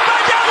comeback by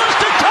Dallas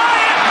to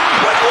tie it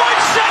with 1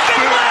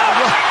 second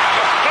left.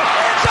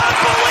 It's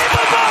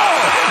unbelievable.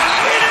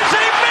 It is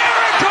a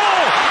miracle.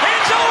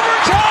 It's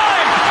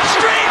overtime.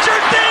 Stranger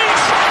things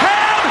have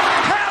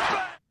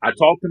happened. I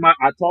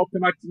talked to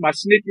my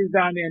Snickers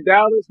down there in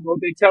Dallas. You know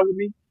what they telling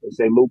me? They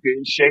say Luka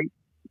in shape.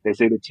 They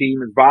say the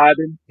team is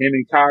vibing. Him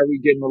and Kyrie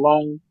getting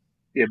along.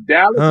 If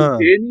Dallas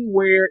is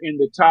anywhere in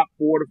the top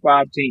 4 to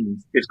 5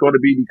 teams, it's going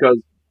to be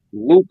because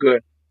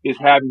Luka is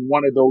having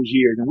one of those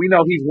years. And we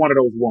know he's one of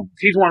those ones.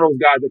 He's one of those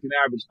guys that can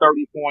average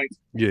 30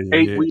 points,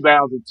 8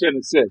 rebounds, and 10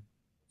 assists.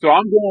 So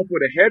I'm going for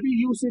the heavy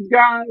usage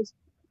guys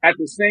at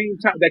the same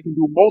time that can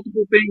do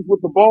multiple things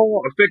with the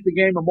ball, affect the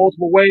game in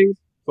multiple ways.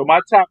 So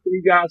my top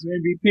 3 guys for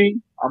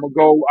MVP, I'm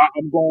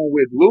going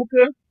with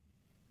Luka,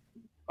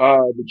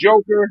 the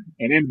Joker,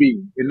 and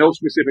Embiid in no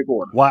specific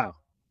order. Wow.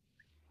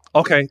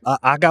 Okay,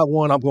 I got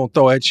one I'm going to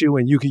throw at you,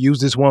 and you can use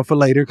this one for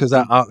later because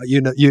you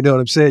know what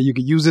I'm saying. You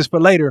can use this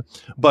for later,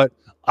 but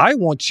I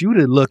want you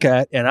to look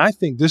at, and I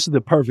think this is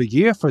the perfect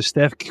year for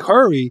Steph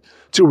Curry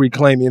to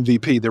reclaim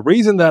MVP. The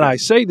reason that I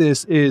say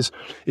this is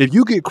if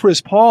you get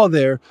Chris Paul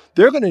there,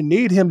 they're going to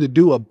need him to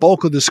do a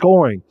bulk of the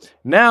scoring.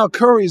 Now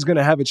Curry is going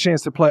to have a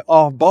chance to play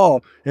off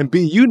ball, and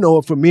you know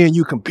it from me and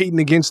you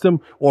competing against him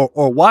or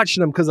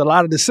watching them because a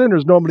lot of the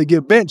centers normally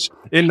get benched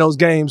in those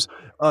games.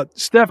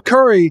 Steph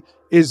Curry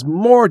is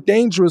more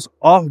dangerous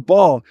off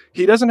ball.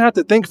 He doesn't have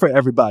to think for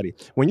everybody.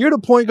 When you're the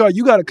point guard,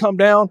 you got to come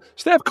down.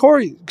 Steph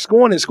Curry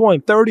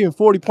scoring 30 and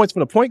 40 points from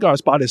the point guard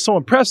spot is so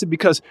impressive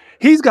because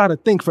he's got to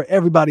think for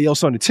everybody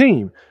else on the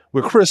team.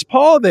 With Chris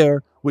Paul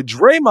there, with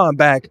Draymond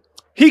back,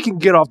 he can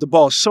get off the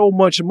ball so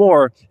much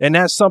more, and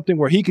that's something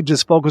where he could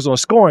just focus on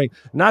scoring.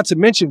 Not to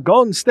mention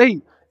Golden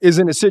State is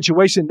in a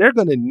situation they're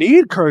going to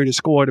need Curry to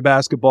score the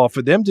basketball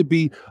for them to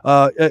be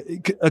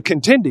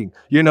contending.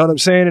 You know what I'm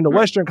saying? In the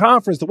Western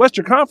Conference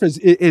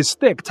is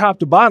thick top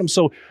to bottom.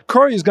 So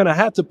Curry is going to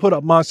have to put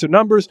up monster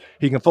numbers.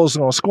 He can focus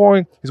on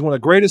scoring. He's one of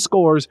the greatest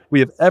scorers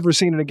we have ever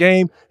seen in a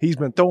game. He's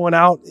been throwing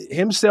out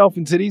himself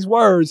into these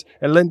words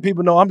and letting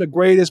people know I'm the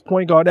greatest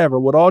point guard ever.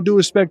 With all due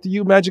respect to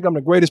you, Magic, I'm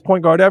the greatest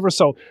point guard ever.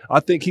 So I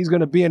think he's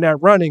going to be in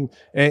that running.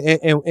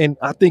 And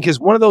I think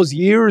it's one of those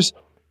years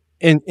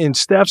in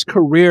Steph's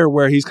career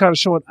where he's kind of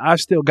showing, I've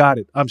still got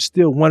it. I'm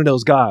still one of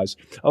those guys.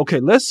 Okay,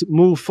 let's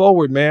move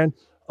forward, man.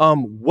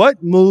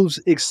 What moves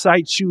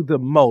excite you the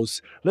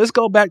most? Let's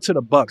go back to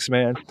the Bucks,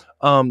 man.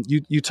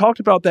 You talked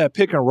about that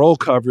pick and roll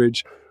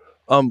coverage.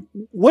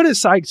 What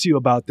excites you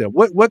about them?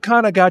 What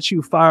kind of got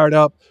you fired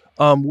up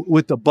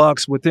with the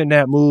Bucks within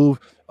that move?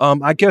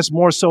 I guess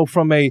more so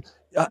from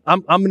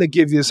I'm going to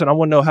give you this, and I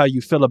want to know how you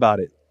feel about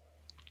it.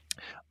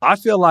 I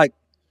feel like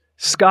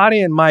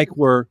Scotty and Mike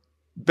were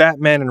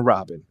Batman and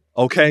Robin,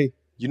 okay?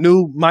 You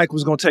knew Mike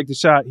was going to take the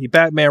shot. He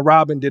Batman,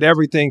 Robin, did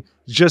everything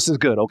just as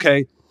good,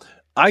 okay?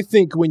 I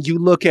think when you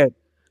look at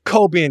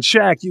Kobe and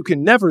Shaq, you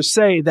can never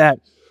say that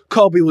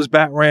Kobe was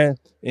Batman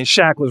and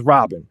Shaq was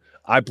Robin.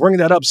 I bring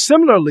that up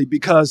similarly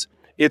because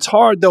it's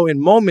hard, though, in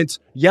moments,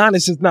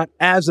 Giannis is not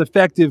as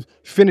effective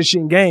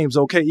finishing games,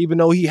 okay? Even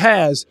though he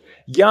has.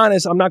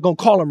 Giannis, I'm not going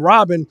to call him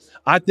Robin.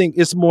 I think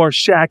it's more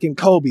Shaq and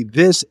Kobe.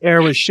 This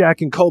era is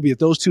Shaq and Kobe, if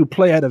those two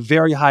play at a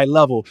very high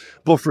level.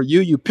 But for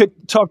you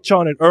touched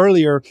on it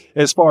earlier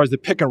as far as the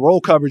pick and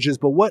roll coverages,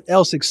 but what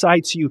else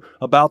excites you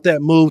about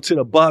that move to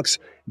the Bucks?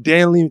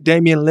 Damian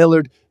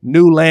Lillard,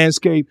 new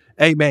landscape.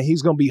 Hey, man,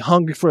 he's going to be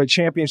hungry for a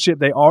championship.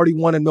 They already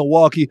won in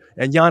Milwaukee,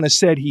 and Giannis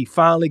said he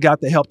finally got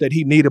the help that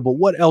he needed.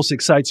 But what else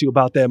excites you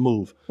about that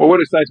move? Well,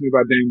 what excites me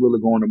about Damian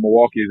Lillard going to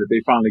Milwaukee is that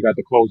they finally got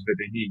the closer that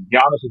they need.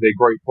 Giannis is a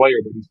great player,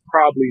 but he's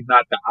probably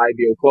not the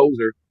ideal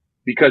closer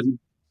because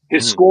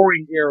his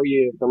scoring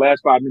area the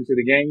last 5 minutes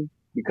of the game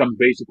becomes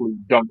basically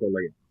dunk or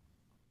layup.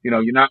 You know,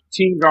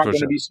 teams aren't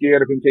going to be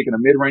scared of him taking a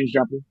mid-range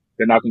jumper.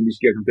 They're not going to be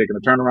scared of him taking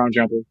a turnaround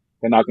jumper.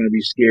 They're not going to be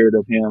scared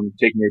of him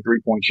taking a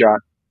 3-point shot.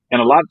 And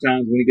a lot of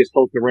times when he gets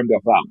close to the rim, they'll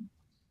foul him.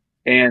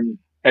 And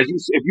if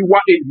you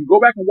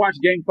go back and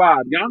watch Game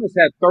 5, Giannis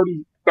had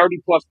 30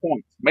 plus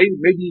points, maybe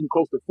even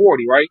close to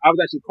 40, right? I was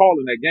actually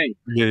calling that game.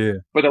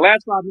 Yeah. But the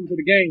last 5 minutes of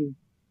the game,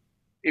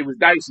 it was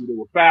dicey. They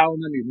were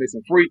fouling him. He was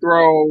missing free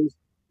throws.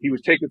 He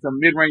was taking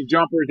some mid-range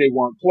jumpers. They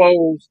weren't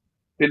close.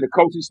 Then the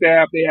coaching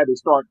staff, they had to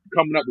start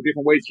coming up with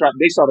different ways.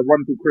 They started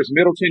running through Chris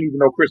Middleton, even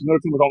though Chris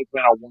Middleton was only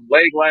playing on one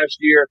leg last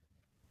year.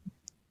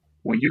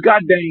 When you got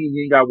Dame,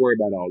 you ain't got to worry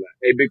about all that.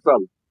 Hey, big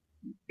fella.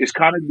 It's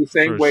kind of the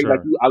same way. Sure.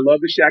 Like I love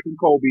the Shaq and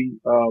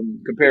Kobe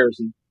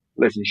comparison.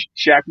 Listen,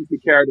 Shaq used to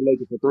carry the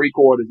Lakers for 3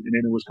 quarters, and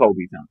then it was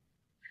Kobe time.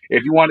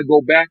 If you want to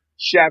go back,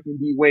 Shaq and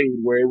D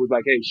Wade, where it was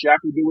like, hey, Shaq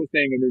would do his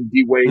thing, and then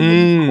D Wade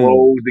would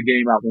close the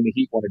game out when the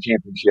Heat won a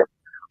championship.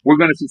 We're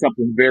going to see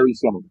something very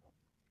similar.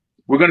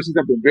 We're going to see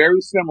something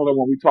very similar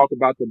when we talk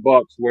about the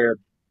Bucks,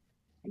 where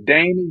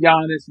Dame and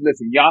Giannis.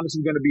 Listen, Giannis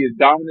is going to be his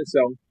dominant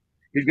self.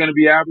 He's going to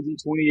be averaging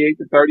 28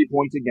 to 30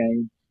 points a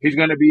game. He's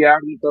going to be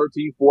averaging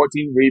 13,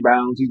 14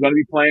 rebounds. He's going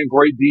to be playing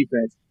great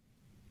defense.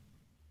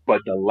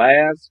 But the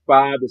last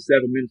 5 to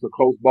 7 minutes of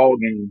close ball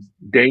games,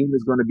 Dame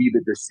is going to be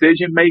the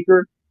decision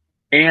maker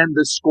and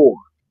the scorer.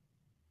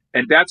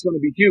 And that's going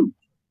to be huge.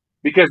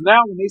 Because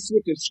now when they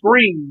switch the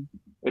screen,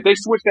 if they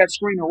switch that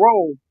screen and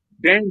roll,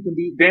 Dame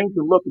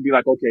can look and be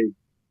like, okay,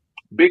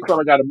 big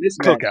fella got a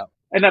mismatch. Cookout.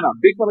 And no,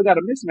 big fella got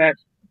a mismatch,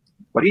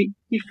 but he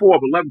 4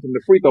 of 11 from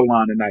the free throw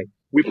line tonight.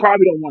 We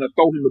probably don't want to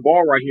throw him the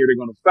ball right here. They're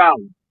going to foul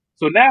him.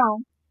 So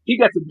now he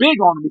got the big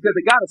on him because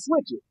they got to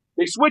switch it.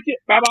 They switch it,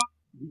 bye-bye,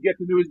 he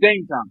gets to do his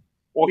Dame time.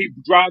 Or he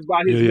drives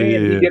by his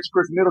man and he gets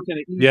Chris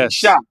Middleton an easy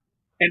shot.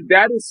 And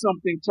that is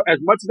something, as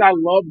much as I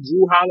love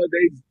Drew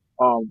Holiday's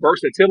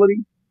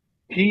versatility,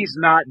 he's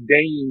not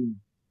Dame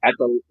at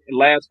the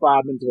last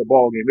 5 minutes of a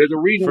ball game. There's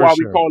a reason why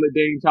we call it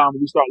Dame time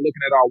when we start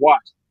looking at our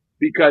watch,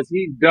 because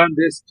he's done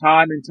this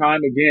time and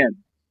time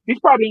again. He's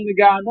probably the only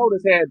guy I know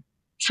that's had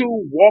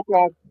 2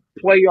 walk-off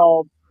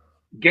playoff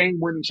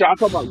game-winning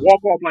shots. I'm talking about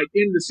walk-off like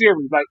in the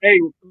series. Like, hey,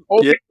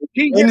 okay,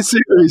 in the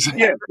series.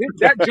 Yeah,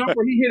 that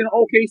jumper he hit in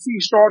OKC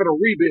started a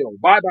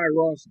rebuild. Bye-bye,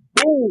 Russ.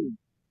 Boom.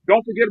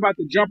 Don't forget about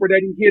the jumper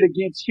that he hit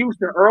against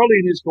Houston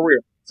early in his career.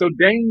 So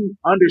Dame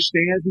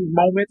understands these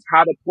moments,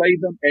 how to play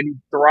them, and he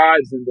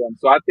thrives in them.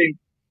 So I think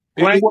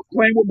playing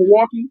with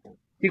Milwaukee,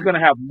 he's going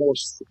to have more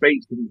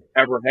space than he's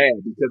ever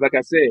had. Because like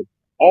I said,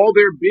 all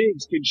their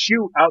bigs can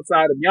shoot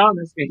outside of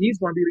Giannis, and he's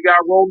going to be the guy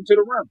rolling to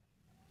the rim.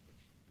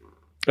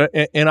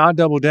 And I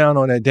double down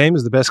on that. Dame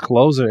is the best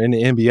closer in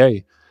the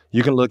NBA.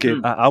 You can look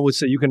at, I would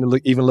say you can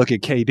even look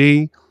at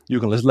KD. You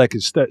can look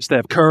at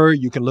Steph Curry.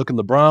 You can look at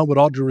LeBron, with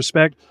all due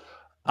respect.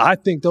 I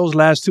think those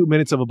last 2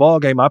 minutes of a ball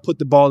game, I put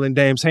the ball in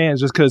Dame's hands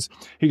just because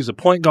he's a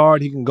point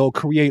guard. He can go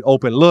create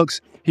open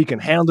looks. He can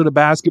handle the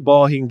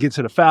basketball. He can get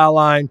to the foul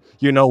line,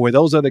 where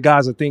those other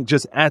guys, I think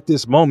just at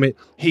this moment,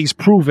 he's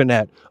proven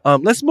that.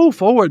 Let's move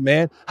forward,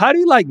 man. How do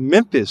you like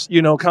Memphis,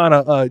 giving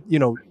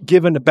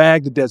the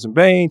bag to Desmond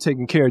Bane,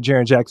 taking care of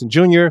Jaren Jackson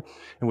Jr.,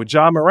 and with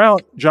John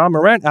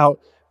Morant out,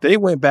 they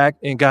went back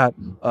and got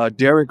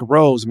Derrick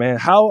Rose, man.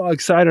 How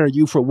excited are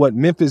you for what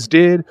Memphis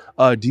did?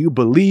 Do you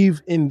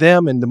believe in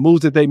them and the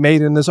moves that they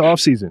made in this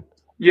offseason?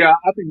 Yeah,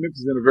 I think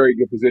Memphis is in a very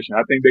good position.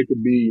 I think they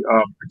could be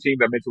a team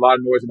that makes a lot of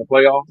noise in the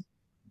playoffs.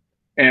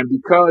 And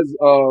because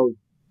of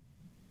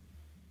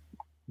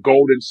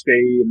Golden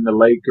State and the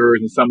Lakers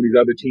and some of these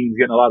other teams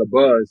getting a lot of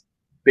buzz,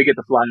 they get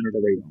to fly under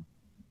the radar,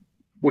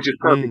 which is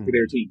perfect for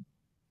their team.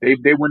 They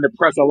win the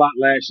press a lot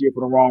last year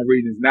for the wrong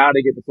reasons. Now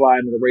they get to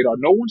fly under the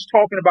radar. No one's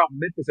talking about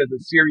Memphis as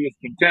a serious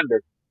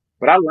contender,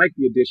 but I like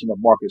the addition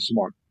of Marcus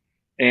Smart.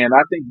 And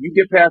I think you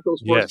get past those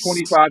first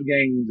 25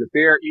 games, if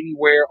they're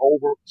anywhere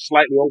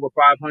slightly over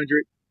 500,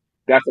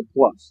 that's a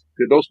plus.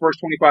 Because those first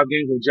 25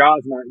 games when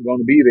Ja's not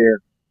going to be there,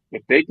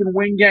 if they can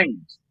win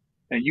games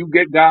and you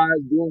get guys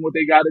doing what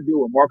they got to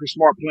do and Marcus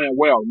Smart playing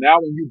well, now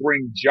when you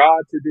bring Ja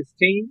to this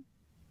team,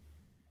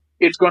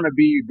 it's going to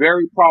be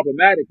very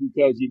problematic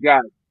because you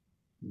got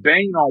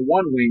Bane on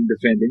one wing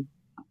defending.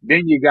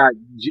 Then you got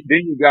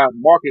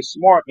Marcus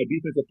Smart, a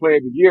defensive player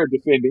of the year,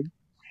 defending.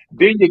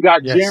 Then you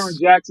got Jaren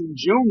Jackson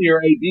Jr.,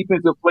 a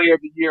defensive player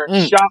of the year,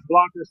 shot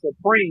blocker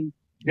supreme.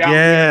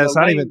 I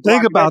didn't even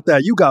think about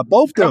that. You got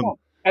both of them.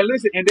 And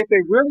listen, and if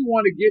they really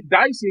want to get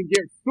dicey and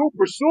get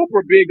super,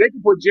 super big, they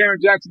can put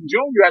Jaren Jackson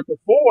Jr. at the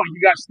 4, and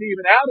you got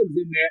Steven Adams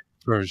in there.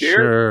 For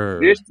sure.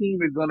 This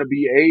team is going to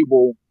be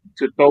able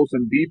to throw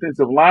some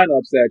defensive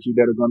lineups at you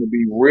that are going to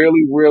be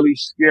really, really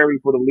scary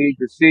for the league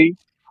to see.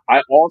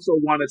 I also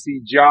want to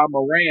see Ja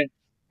Morant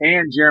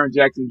and Jaren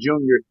Jackson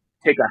Jr.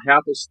 take a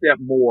half a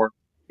step more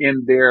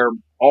in their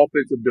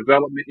offensive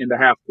development in the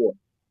half court.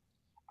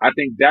 I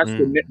think that's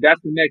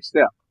the next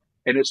step,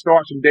 and it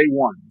starts from day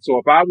one.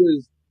 So if I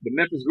was the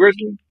Memphis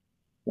Grizzlies,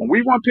 when we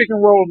run pick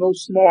and roll and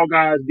those small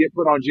guys get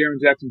put on Jaren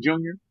Jackson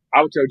Jr.,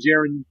 I would tell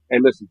Jaren, hey,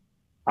 listen,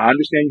 I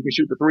understand you can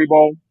shoot the 3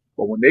 ball,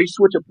 but when they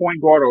switch a point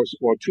guard or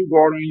a 2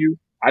 guard on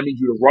you, I need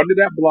you to run to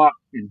that block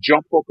and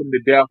jump hook them to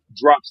death,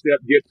 drop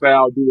step, get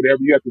fouled, do whatever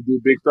you have to do.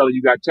 Big fella,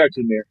 you got touch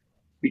in there,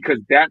 because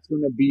that's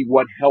going to be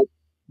what helps.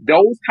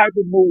 Those type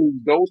of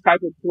moves, those type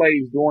of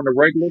plays during the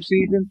regular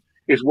season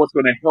is what's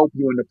going to help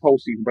you in the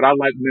postseason. But I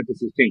like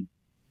Memphis' team.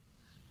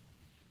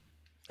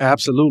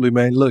 Absolutely,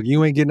 man. Look,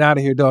 you ain't getting out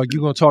of here, dog.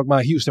 You're going to talk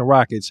about Houston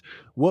Rockets.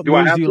 What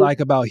moves do you like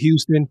about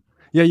Houston?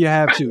 Yeah, you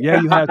have to.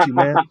 Yeah, you have to,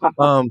 man.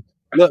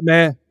 Look,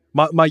 man,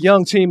 my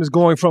young team is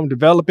going from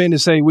developing to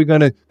say we're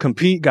going to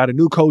compete. Got a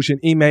new coach in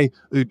Ime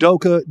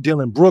Udoka.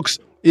 Dylan Brooks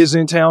is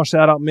in town.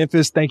 Shout out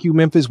Memphis. Thank you,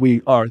 Memphis.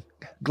 We are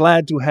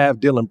glad to have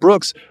Dylan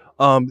Brooks.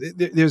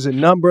 There's a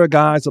number of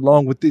guys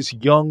along with this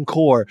young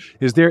core.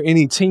 Is there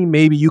any team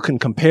maybe you can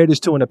compare this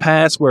to in the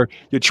past where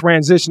you're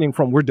transitioning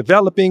from we're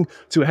developing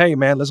to, hey,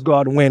 man, let's go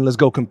out and win. Let's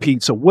go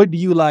compete. So what do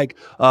you like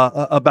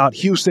about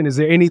Houston? Is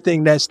there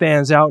anything that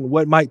stands out, and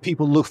what might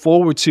people look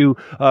forward to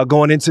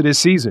going into this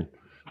season?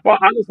 Well,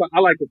 I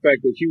like the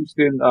fact that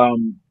Houston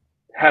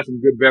has some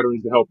good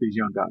veterans to help these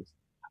young guys.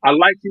 I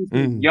like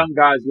Houston's young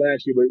guys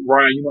last year, but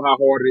Ryan, you know how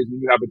hard it is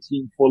when you have a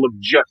team full of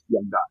just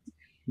young guys.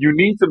 You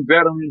need some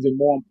veterans, and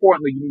more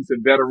importantly, you need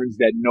some veterans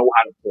that know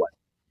how to play.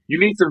 You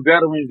need some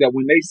veterans that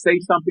when they say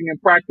something in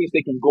practice,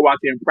 they can go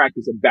out there and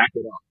practice and back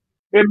it up.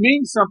 It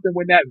means something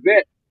when that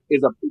vet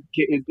is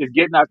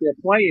getting out there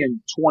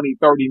playing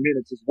 20, 30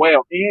 minutes as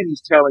well, and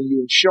he's telling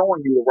you and showing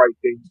you the right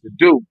things to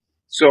do.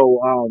 So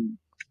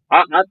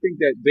I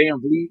think that Van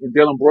Vliet and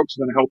Dylan Brooks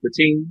are going to help the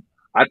team.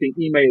 I think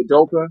Ime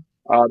Udoka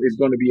is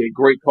going to be a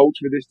great coach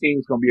for this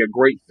team. It's going to be a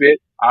great fit.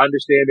 I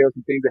understand there were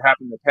some things that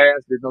happened in the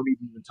past. There's no need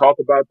to even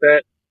talk about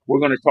that. We're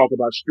going to talk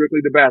about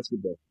strictly the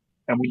basketball.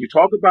 And when you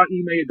talk about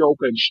Ime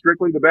Udoka and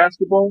strictly the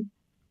basketball,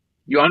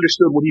 you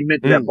understood what he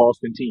meant to that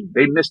Boston team.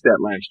 They missed that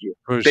last year.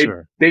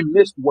 They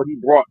missed what he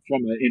brought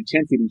from an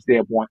intensity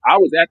standpoint. I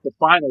was at the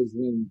finals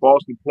when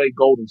Boston played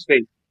Golden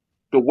State.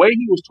 The way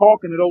he was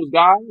talking to those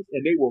guys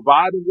and they were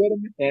vibing with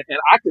him, and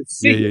I could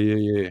see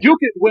it. You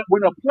could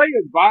when a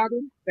player's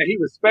vibing and he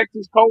respects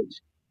his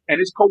coach and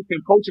his coach can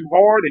coach him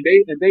hard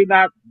and they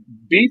not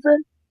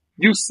beefing,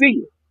 you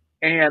see it.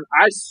 And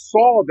I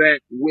saw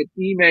that with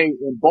Ime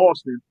in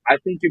Boston. I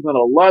think you're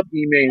going to love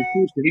Ime in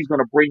Houston. He's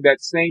going to bring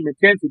that same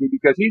intensity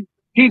because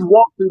he's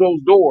walked through those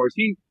doors.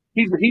 He's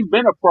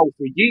been a pro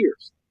for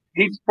years.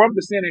 He's from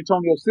the San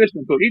Antonio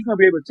system, so he's going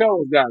to be able to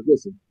tell those guys,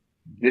 listen,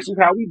 this is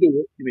how we do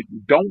it. And if you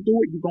don't do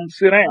it, you're going to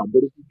sit down.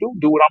 But if you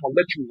do it, I'm going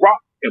to let you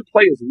rock. And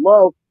players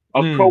love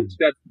a coach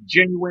that's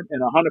genuine and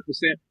 100%.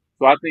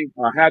 So I think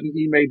having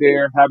Ime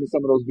there, having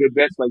some of those good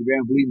vets like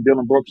Van Vliet and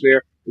Dylan Brooks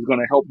there is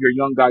going to help your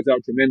young guys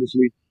out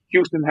tremendously.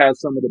 Houston has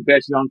some of the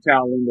best young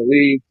talent in the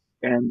league,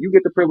 and you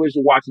get the privilege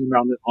of watching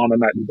them on a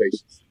nightly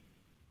basis.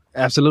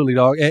 Absolutely,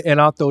 dog.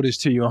 And I'll throw this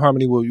to you in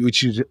harmony with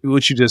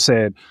what you just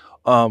said.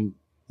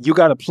 You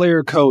got a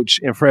player coach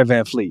in Fred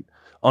VanVleet.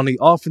 On the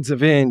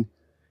offensive end,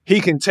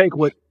 he can take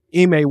what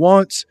Ime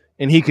wants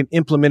and he can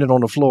implement it on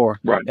the floor.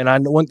 Right.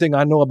 And one thing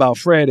I know about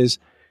Fred is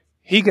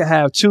he can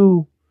have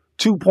 2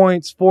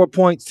 points, 4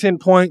 points, 10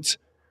 points,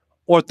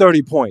 or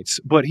 30 points,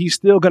 but he's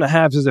still going to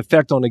have his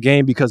effect on the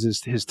game because of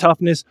his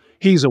toughness.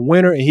 He's a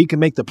winner, and he can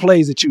make the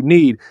plays that you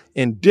need.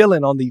 And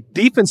Dylan, on the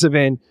defensive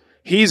end,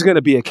 he's going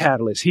to be a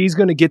catalyst. He's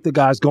going to get the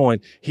guys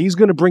going. He's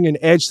going to bring an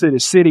edge to the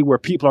city where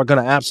people are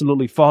going to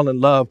absolutely fall in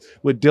love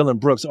with Dylan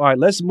Brooks. All right,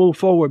 let's move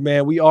forward,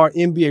 man. We are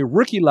NBA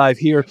Rookie Live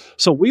here,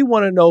 so we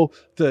want to know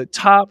the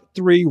top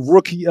 3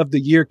 Rookie of the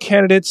Year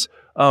candidates.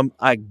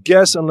 I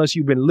guess unless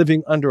you've been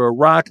living under a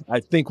rock, I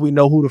think we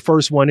know who the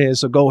first one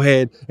is. So go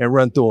ahead and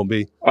run through them,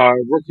 B.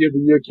 Rookie of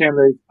the Year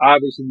candidate.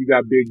 Obviously, you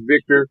got Big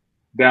Victor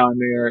down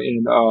there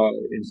in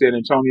San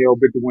Antonio.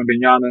 Victor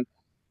Wembanyama.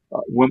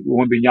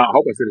 Wembanyama. I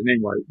hope I said his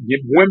name right.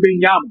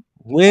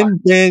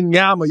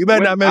 Wembanyama. You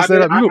better not mess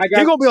that up.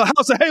 He's gonna be a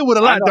House of Haywood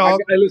a lot,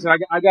 dog.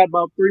 I got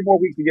about 3 more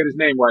weeks to get his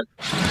name right.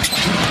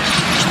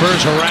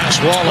 Spurs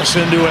harass Wallace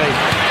into a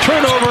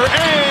turnover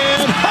and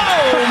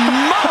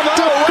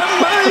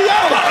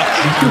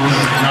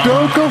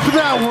Don't go for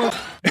that one.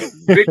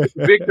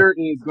 Victor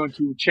is going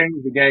to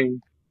change the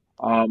game.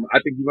 I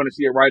think you're going to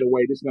see it right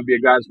away. This is going to be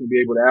a guy that's going to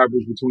be able to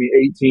average between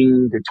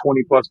 18 to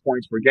 20 plus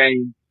points per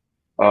game.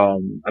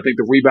 I think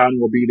the rebounding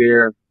will be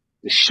there.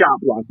 The shot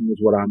blocking is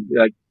what I'm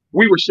like.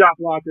 We were shot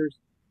blockers,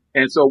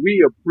 and so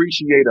we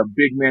appreciate a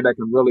big man that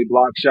can really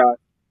block shots.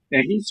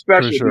 And he's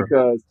special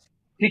because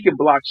he can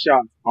block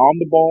shots on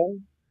the ball,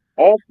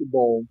 off the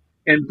ball,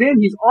 and then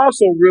he's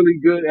also really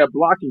good at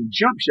blocking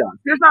jump shots.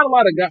 There's not a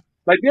lot of guys.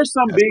 Like, there's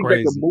some bigs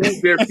that can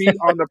move their feet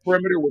on the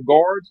perimeter with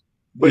guards,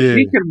 but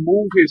he can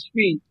move his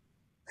feet,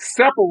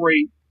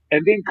 separate,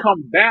 and then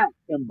come back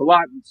and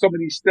block some of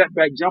these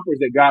step-back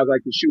jumpers that guys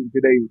like to shoot in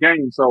today's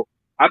game. So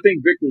I think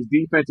Victor's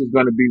defense is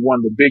going to be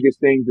one of the biggest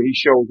things that he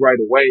shows right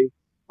away.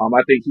 I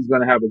think he's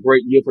going to have a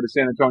great year for the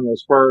San Antonio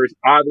Spurs.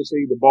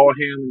 Obviously, the ball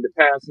handling, the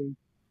passing,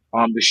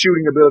 the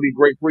shooting ability,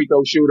 great free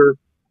throw shooter.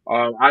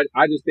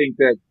 I just think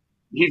that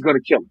he's going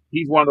to kill him.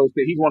 He's one of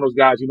those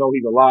guys, he's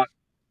a lot.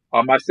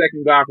 My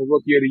second guy for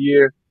Rookie of the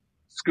Year,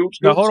 Scoop.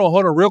 Now, hold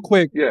on, real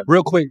quick.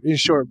 In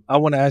short, I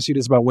want to ask you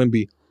this about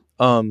Wemby.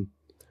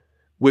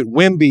 With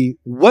Wemby,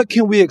 what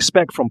can we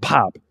expect from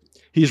Pop?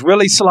 He's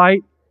really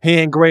slight. He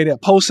ain't great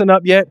at posting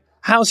up yet.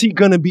 How's he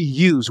going to be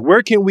used?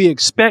 Where can we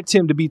expect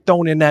him to be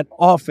thrown in that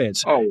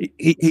offense?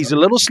 He's a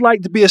little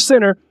slight to be a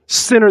center.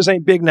 Centers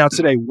ain't big now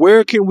today.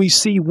 Where can we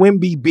see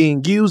Wemby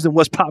being used, and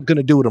what's Pop going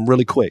to do with him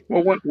really quick?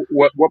 Well,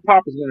 what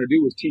Pop is going to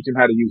do is teach him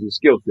how to use his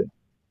skill set.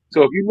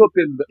 So if you looked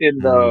in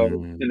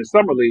the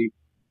summer league,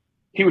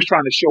 he was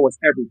trying to show us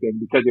everything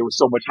because there was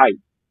so much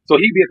hype. So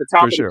he'd be at the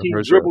top of the key,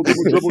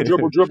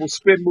 dribble,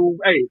 spin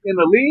move. Hey, in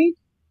the league,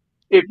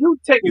 if you're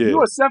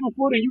a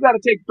 7-footer and you got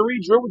to take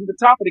 3 dribbles at the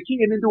top of the key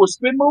and then do a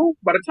spin move,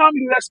 by the time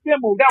you do that spin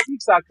move, that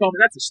weak side coming,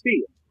 that's a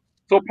steal.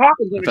 So Pop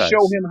is going to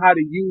show him how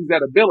to use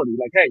that ability.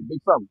 Like, hey,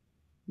 big fella,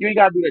 you ain't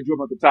got to do that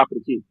dribble at the top of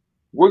the key.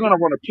 We're going to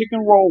run a pick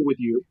and roll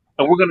with you,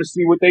 and we're going to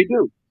see what they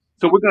do.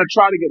 So we're going to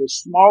try to get a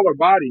smaller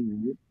body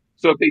in you.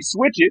 So if they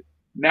switch it,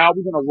 now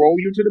we're going to roll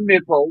you to the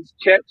mid post,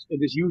 catch,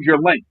 and just use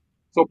your length.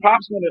 So Pop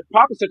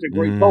is such a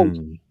great coach.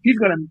 He's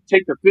going to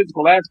take the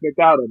physical aspect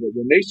out of it.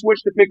 When they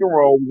switch the pick and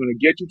roll, we're going to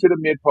get you to the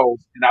mid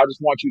post, and I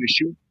just want you to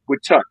shoot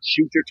with touch,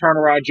 shoot your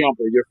turnaround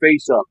jumper, your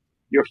face up,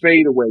 your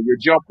fadeaway, your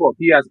jump hook.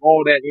 He has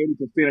all that, and he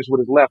can finish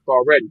with his left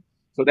already.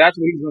 So that's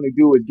what he's going to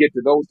do, is get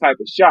to those type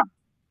of shots.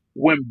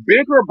 When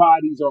bigger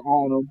bodies are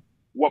on him,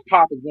 what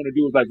Pop is going to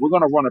do is, like, we're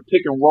going to run a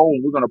pick and roll,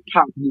 and we're going to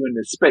pop you in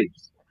this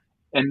space.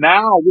 And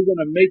now we're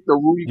going to make the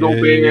Rudy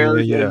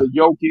Goberts and the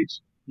Jokic's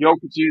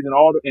and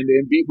all and the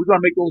Embiid. We're going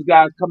to make those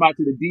guys come out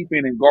to the deep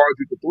end and guard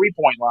you at the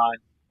 3-point line.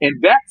 And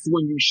that's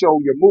when you show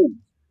your move,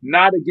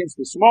 not against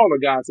the smaller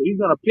guys. So he's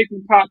going to pick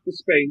and pop the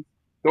space.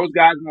 Those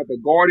guys are going to have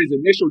to guard his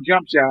initial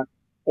jump shot,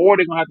 or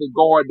they're going to have to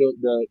guard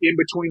the in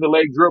between the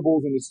leg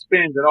dribbles and the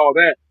spins and all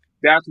that.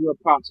 That's where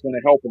Pop's going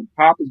to help him.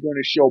 Pop is going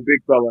to show Big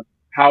Fella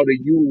how to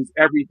use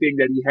everything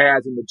that he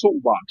has in the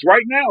toolbox.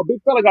 Right now, Big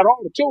Fella got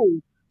all the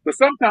tools, but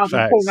sometimes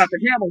he's pulling out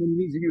the hammer when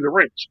he needs to use a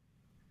wrench.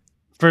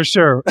 For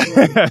sure.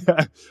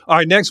 All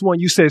right, next one,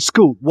 you said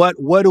Scoot. What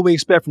do we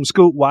expect from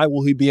Scoot? Why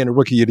will he be in the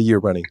Rookie of the Year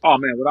running? Oh,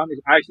 man,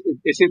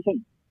 it's his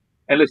team.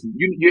 And listen,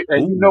 you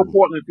know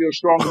Portland feels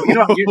strong. You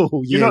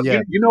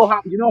know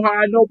how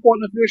I know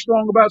Portland feels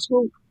strong about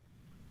Scoot?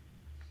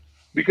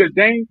 Because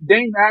Dame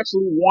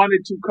actually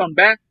wanted to come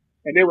back,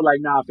 and they were like,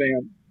 nah,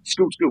 fam,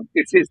 Scoot,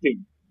 it's his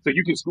team. So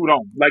you can scoot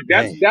on. Like,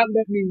 that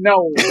let me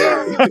know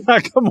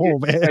that. Come on,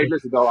 man. Hey,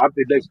 listen, though,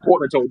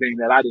 Portland told Dame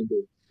that, I didn't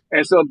do it.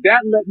 And so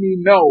that let me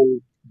know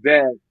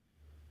that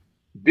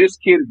this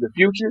kid is the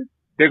future.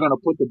 They're going to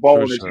put the ball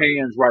in his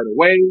hands right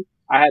away.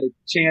 I had a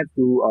chance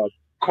to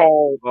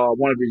call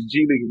one of his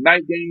G League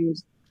Ignite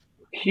games.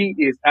 He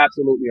is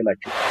absolutely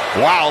electric.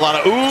 Wow, a lot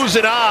of oohs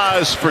and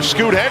ahs for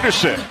Scoot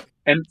Henderson.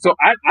 And so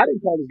I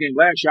didn't call this game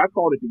last year. I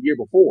called it the year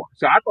before.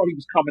 So I thought he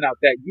was coming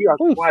out that year. I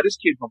was like, wow, this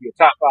kid's going to be a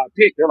top 5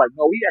 pick. They're like,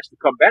 no, he has to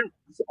come back.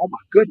 I said, oh,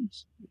 my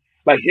goodness.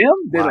 Like him?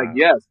 They're like,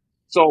 yes.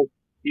 So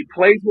he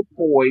plays with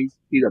poise.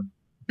 He's a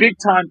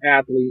big-time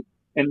athlete.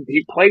 And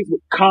he plays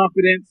with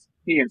confidence.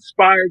 He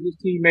inspires his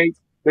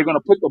teammates. They're going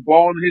to put the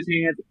ball in his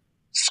hands.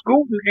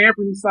 Scoot and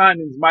Anthony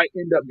Simons might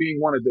end up being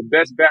one of the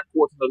best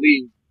backcourts in the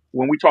league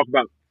when we talk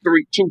about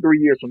 3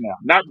 years from now.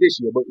 Not this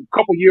year, but a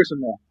couple years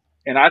from now.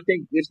 And I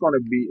think it's going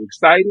to be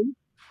exciting.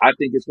 I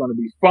think it's going to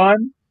be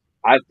fun.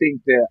 I think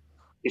that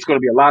it's going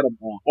to be a lot of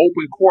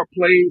open court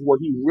plays where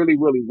he really,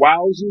 really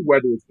wows you,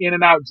 whether it's in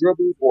and out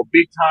dribbles or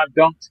big time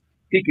dunks.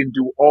 He can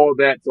do all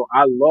that. So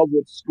I love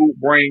what Scoot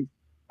brings.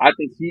 I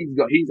think he's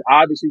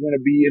obviously going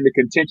to be in the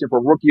contention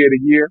for Rookie of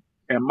the Year.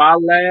 And my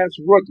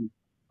last rookie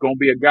going to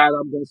be a guy that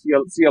I'm going to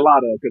see a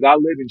lot of, because I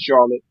live in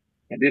Charlotte,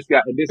 and this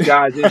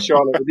guy's in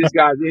Charlotte. This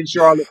guy's in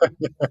Charlotte.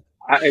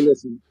 Hey,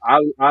 listen, I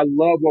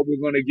love what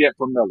we're going to get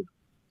from Miller.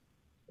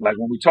 Like,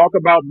 when we talk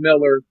about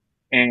Miller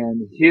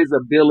and his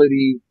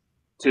ability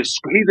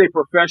he's a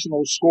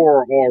professional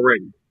scorer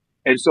already.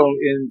 And so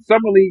in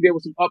Summer League, there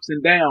were some ups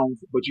and downs,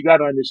 but you got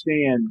to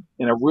understand,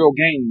 in a real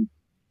game,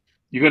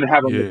 you're going to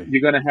have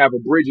a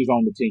Bridges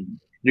on the team.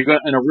 In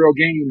a real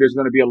game, there's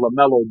going to be a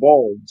LaMelo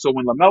Ball. So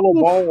when LaMelo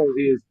Ball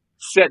is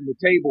setting the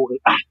table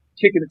and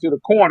kicking it to the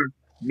corner,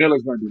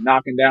 Miller's going to be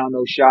knocking down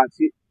those shots.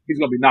 He's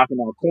going to be knocking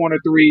down corner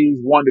threes,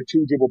 1 to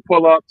 2 dribble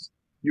pull-ups.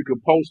 You can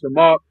post him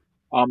up.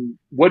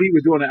 What he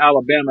was doing in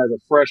Alabama as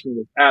a freshman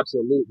was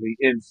absolutely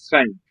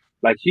insane.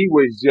 Like, he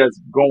was just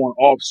going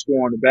off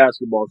scoring the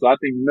basketball. So I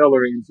think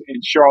Miller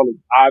in Charlotte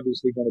is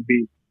obviously going to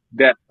be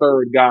that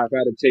third guy. If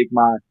I had to take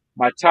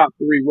my top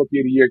 3 Rookie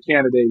of the Year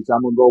candidates,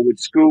 I'm going to go with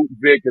Scoot,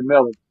 Vic, and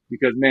Miller.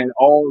 Because, man,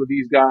 all of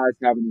these guys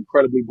have an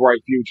incredibly bright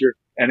future,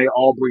 and they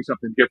all bring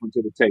something different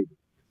to the table.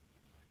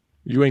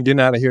 You ain't getting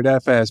out of here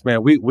that fast,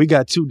 man. We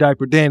got 2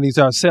 diaper dandies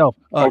ourselves,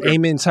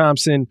 Amen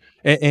Thompson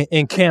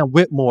and Cam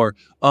Whitmore.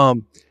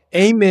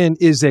 Amen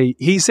he's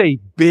a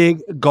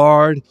big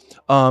guard.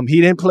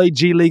 He didn't play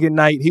G League at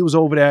night. He was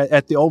over there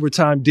at the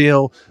overtime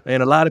deal,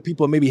 and a lot of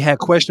people maybe had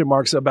question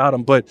marks about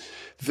him. But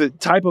the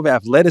type of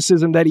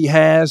athleticism that he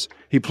has,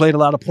 he played a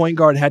lot of point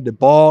guard, had the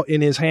ball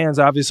in his hands.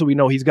 Obviously, we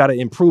know he's got to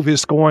improve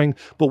his scoring.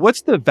 But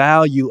what's the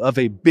value of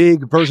a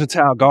big,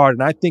 versatile guard?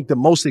 And I think the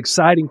most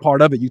exciting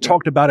part of it, you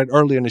talked about it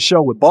earlier in the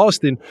show with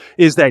Boston,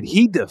 is that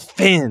he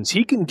defends.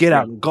 He can get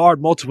out and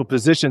guard multiple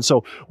positions.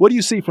 So what do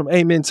you see from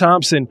Amen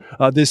Thompson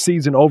this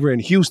season over in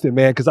Houston,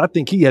 man? Because I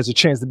think he has a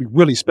chance to be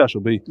really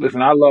special, B.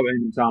 Listen, I love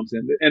Amen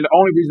Thompson. And the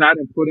only reason I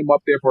didn't put him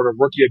up there for the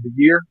Rookie of the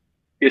Year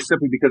is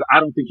simply because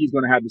I don't think he's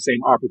going to have the same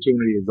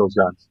opportunity as those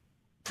guys.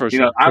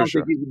 I don't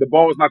think the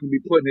ball is not going to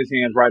be put in his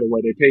hands right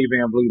away. They pay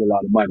Van Vliet a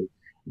lot of money.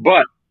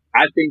 But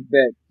I think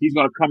that he's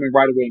going to come in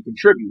right away and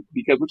contribute,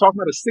 because we're talking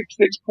about a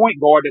 6'6" point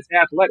guard that's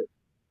athletic.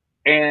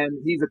 And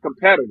he's a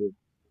competitor.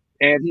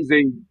 And he's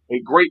a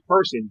great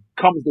person,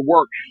 comes to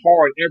work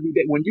hard every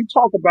day. When you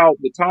talk about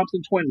the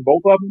Thompson twins,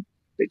 both of them,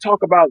 they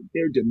talk about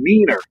their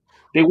demeanor.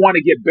 They want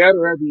to get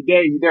better every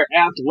day. They're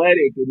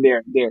athletic, and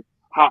they're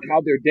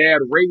how their dad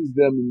raised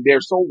them, and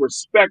they're so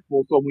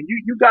respectful. So when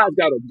you guys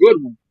got a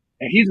good one,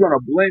 and he's going to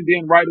blend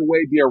in right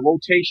away, be a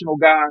rotational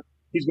guy.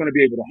 He's going to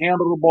be able to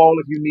handle the ball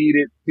if you need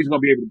it. He's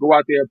going to be able to go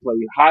out there, play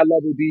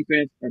high-level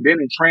defense, and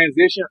then in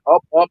transition,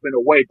 up, and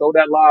away. Throw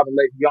that lob and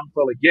let the young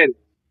fella get it.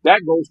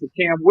 That goes for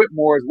Cam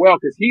Whitmore as well,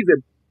 because he's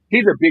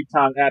a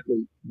big-time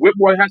athlete.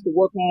 Whitmore has to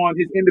work on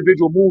his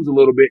individual moves a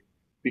little bit,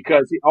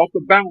 because off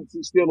the bounce,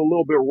 he's still a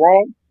little bit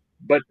raw.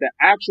 But the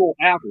actual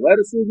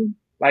athleticism,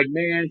 like,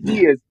 man,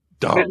 he is.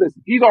 Dog.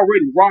 Listen, he's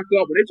already rocked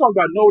up. When they talk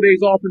about no days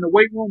off in the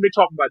weight room, they're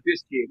talking about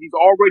this kid. He's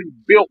already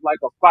built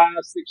like a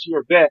 5-6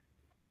 year vet,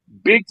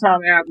 big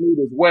time athlete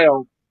as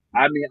well.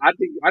 I mean, I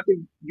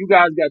think you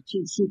guys got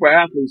two super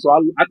athletes, so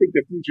I think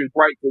the future is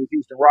bright for the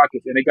Houston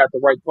Rockets, and they got the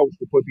right coach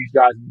to put these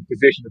guys in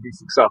position to be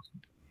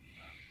successful.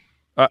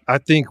 I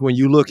think when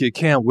you look at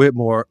Cam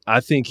Whitmore, I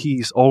think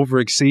he's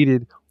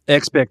overexceeded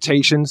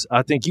expectations.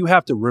 I think you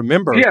have to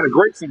remember he had a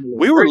great season.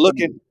 We were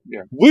looking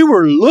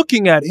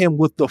at him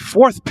with the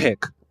fourth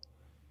pick.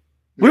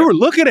 We were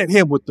looking at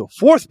him with the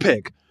fourth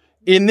pick.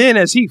 And then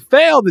as he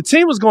failed, the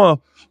team was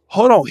going,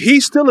 hold on,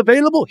 he's still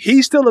available?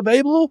 He's still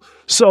available?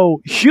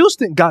 So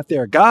Houston got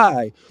their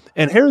guy.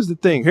 And here's the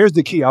thing. Here's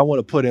the key I want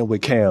to put in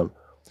with Cam.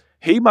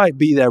 He might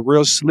be that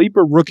real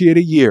sleeper rookie of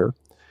the year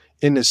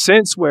in the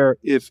sense where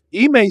if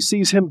Ime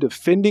sees him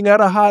defending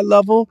at a high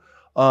level,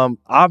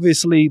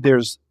 obviously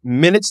there's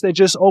minutes that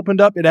just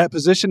opened up in that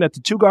position at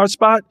the 2-guard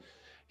spot.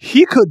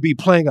 He could be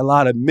playing a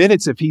lot of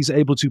minutes if he's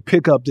able to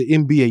pick up the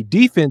NBA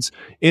defense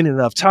in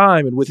enough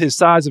time. And with his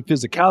size and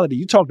physicality,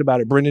 you talked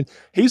about it, Brendan,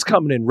 he's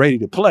coming in ready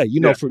to play. You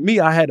know, for me,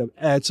 I had to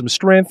add some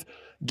strength,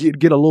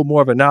 get a little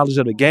more of a knowledge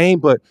of the game.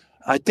 But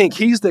I think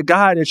he's the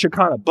guy that you're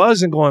kind of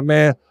buzzing going,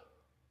 man,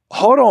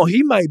 hold on,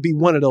 he might be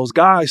one of those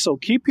guys. So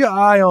keep your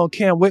eye on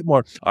Cam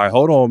Whitmore. All right,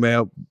 hold on,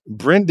 man.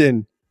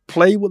 Brendan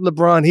played with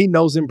LeBron. He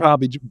knows him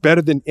probably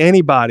better than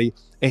anybody.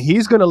 And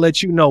he's going to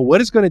let you know what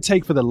it's going to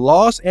take for the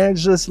Los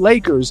Angeles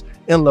Lakers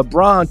and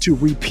LeBron to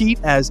repeat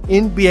as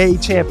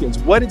NBA champions.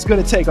 What it's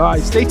going to take. All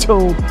right, stay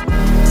tuned.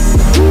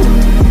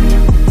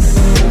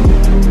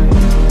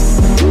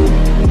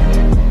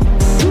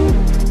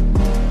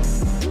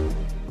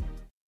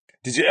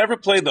 Did you ever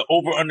play the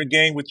over-under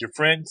game with your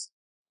friends?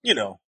 You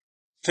know,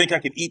 think I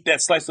could eat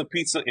that slice of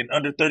pizza in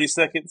under 30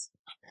 seconds?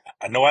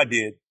 I know I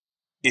did.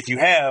 If you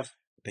have,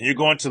 then you're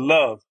going to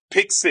love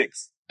Pick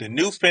 6. The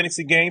new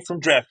fantasy game from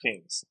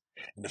DraftKings,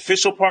 an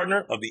official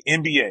partner of the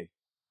NBA.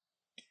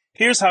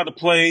 Here's how to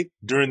play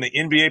during the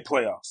NBA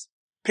playoffs.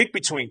 Pick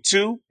between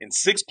 2 and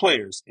 6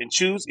 players and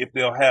choose if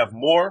they'll have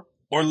more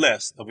or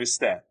less of his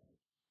stat.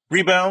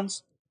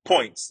 Rebounds,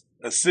 points,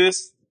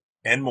 assists,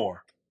 and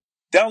more.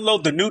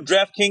 Download the new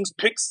DraftKings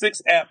Pick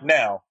 6 app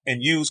now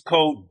and use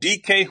code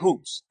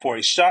DKHOOPS for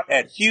a shot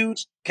at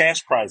huge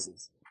cash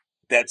prizes.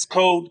 That's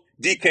code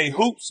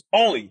DKHOOPS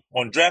only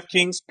on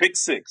DraftKings Pick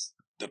 6.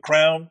 The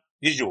crown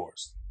is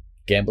yours.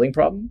 Gambling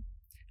problem?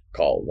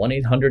 Call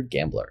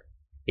 1-800-GAMBLER.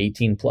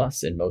 18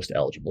 plus in most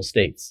eligible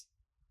states.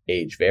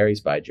 Age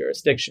varies by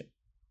jurisdiction.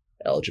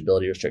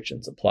 Eligibility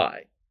restrictions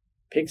apply.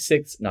 Pick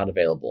 6 not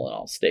available in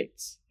all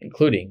states,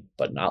 including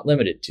but not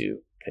limited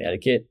to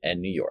Connecticut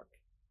and New York.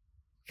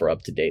 For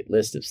up-to-date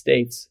list of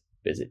states,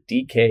 visit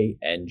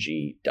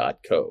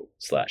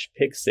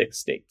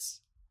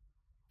dkng.co/pick6states.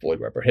 Void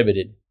where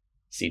prohibited.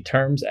 See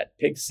terms at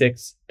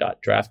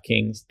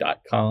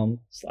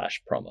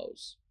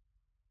pick6.draftkings.com/promos.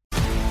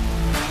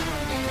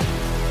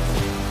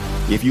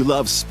 If you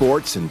love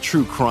sports and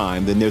true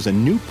crime, then there's a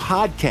new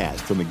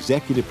podcast from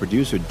executive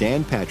producer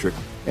Dan Patrick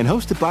and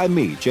hosted by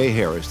me, Jay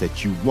Harris,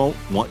 that you won't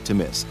want to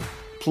miss.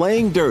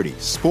 Playing Dirty: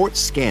 Sports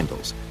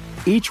Scandals.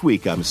 Each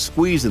week, I'm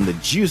squeezing the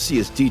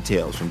juiciest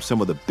details from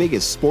some of the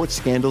biggest sports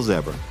scandals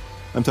ever.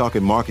 I'm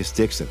talking Marcus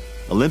Dixon,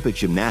 Olympic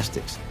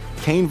gymnastics,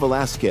 Cain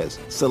Velasquez,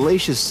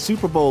 salacious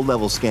Super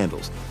Bowl-level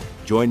scandals.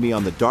 Join me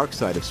on the dark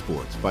side of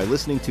sports by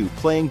listening to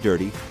Playing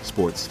Dirty: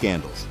 Sports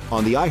Scandals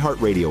on the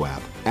iHeartRadio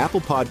app,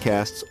 Apple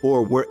Podcasts,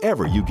 or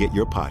wherever you get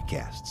your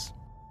podcasts.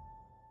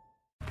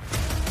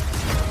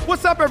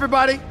 What's up,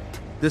 everybody?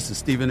 This is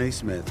Stephen A.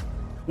 Smith.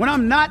 When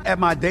I'm not at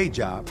my day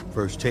job,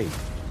 First Take,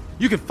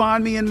 you can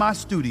find me in my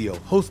studio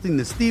hosting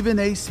the Stephen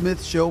A.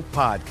 Smith Show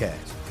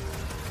podcast.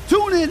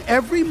 Tune in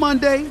every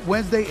Monday,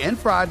 Wednesday, and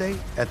Friday,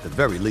 at the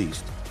very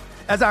least,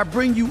 as I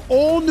bring you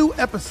all new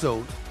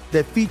episodes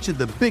that feature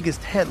the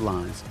biggest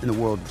headlines in the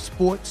world of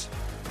sports,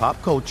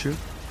 pop culture,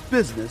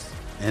 business,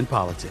 and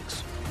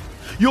politics.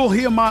 You'll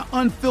hear my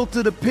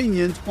unfiltered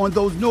opinions on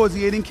those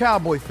nauseating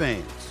Cowboy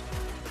fans,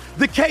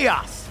 the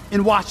chaos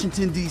in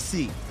Washington,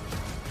 D.C.,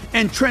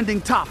 and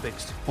trending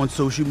topics on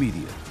social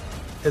media,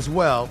 as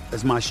well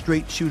as my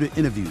straight-shooter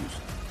interviews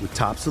with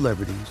top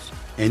celebrities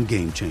and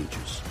game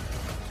changers.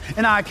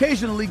 And I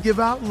occasionally give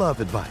out love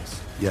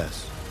advice.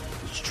 Yes,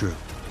 it's true.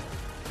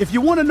 If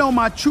you want to know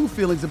my true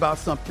feelings about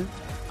something,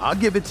 I'll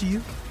give it to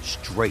you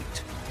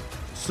straight.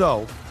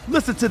 So,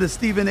 listen to the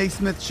Stephen A.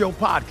 Smith Show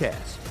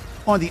podcast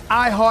on the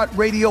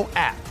iHeartRadio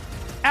app,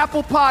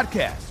 Apple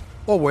Podcasts,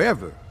 or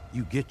wherever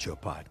you get your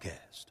podcast.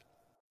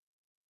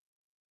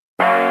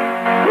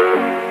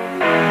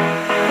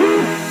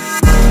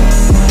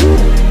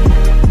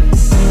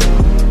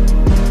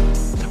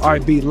 All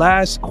right, B,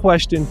 last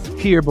question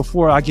here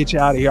before I get you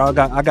out of here.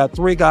 I got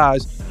 3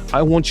 guys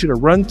I want you to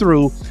run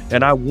through,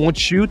 and I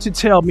want you to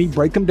tell me,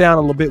 break them down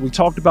a little bit. We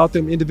talked about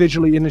them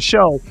individually in the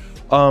show.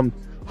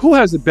 Who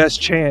has the best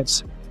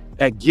chance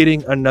at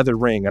getting another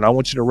ring? And I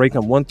want you to rank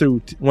them one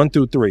through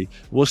 3.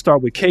 We'll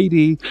start with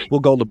KD, we'll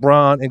go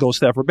LeBron, and go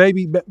Steph. Or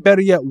maybe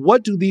better yet,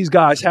 what do these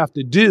guys have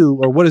to do,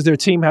 or what does their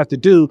team have to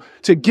do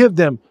to give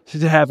them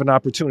to have an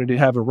opportunity to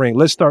have a ring?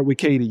 Let's start with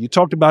KD. You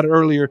talked about it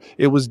earlier.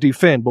 It was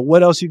defend. But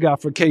what else you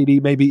got for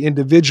KD, maybe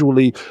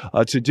individually,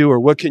 to do, or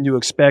what can you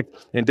expect?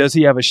 And does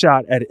he have a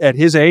shot at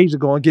his age to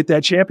go and get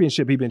that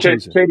championship he's been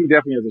chasing? KD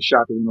definitely has a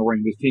shot to win the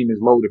ring. This team is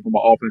loaded from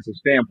an offensive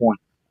standpoint.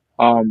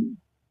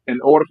 In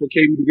order for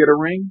KD to get a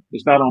ring,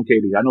 it's not on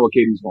KD. I know what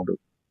KD's going to do.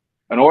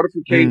 In order for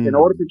KD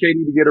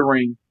to get a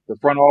ring, the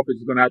front office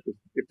is going to have to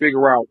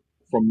figure out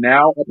from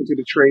now up until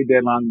the trade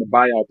deadline, the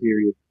buyout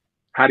period,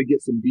 how to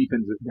get some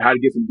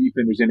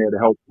defenders in there to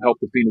help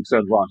the Phoenix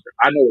Suns roster.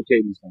 I know what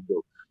KD's going to do.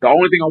 The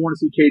only thing I want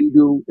to see KD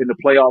do in the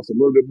playoffs a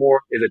little bit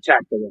more is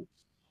attack the rim.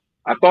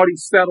 I thought he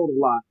settled a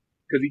lot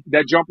because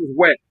that jumper's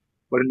wet.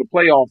 But in the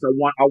playoffs,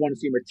 I want to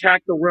see him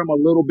attack the rim a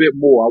little bit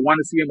more. I want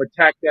to see him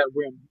attack that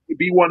rim.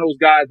 Be one of those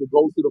guys that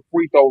goes to the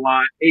free throw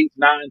line 8,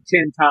 9,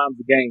 10 times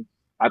a game.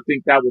 I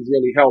think that would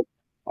really help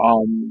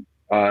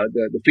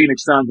the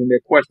Phoenix Suns in their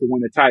quest to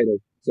win the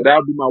title. So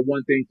that would be my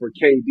one thing for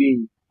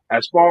KD.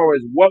 As far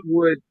as what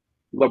would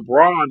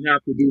LeBron have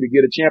to do to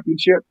get a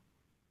championship,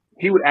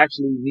 he would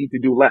actually need to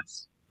do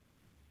less.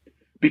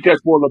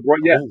 Because for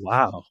LeBron, yes.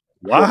 Oh,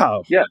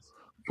 wow. Yes.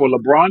 For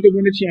LeBron to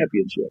win a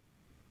championship,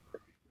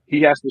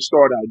 he has to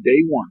start out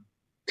day one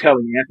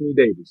telling Anthony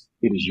Davis,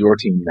 it is your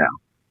team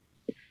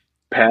now.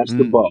 Pass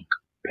the buck.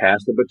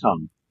 Pass the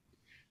baton.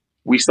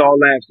 We saw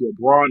last year,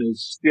 Braun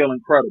is still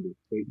incredible.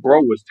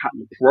 Bro was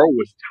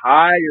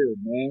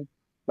tired, man.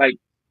 Like,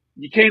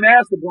 you can't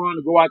ask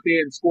LeBron to go out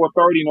there and score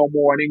 30 no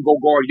more and then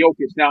go guard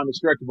Jokic down the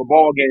stretch of a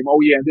ball game.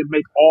 Oh, yeah, and then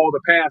make all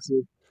the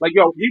passes. Like,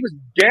 yo, he was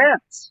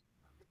gassed.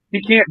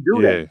 He can't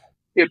do that.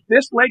 If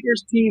this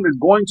Lakers team is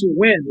going to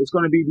win, it's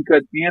going to be because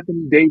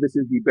Anthony Davis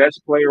is the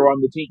best player on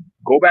the team.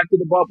 Go back to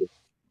the bubble.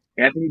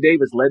 Anthony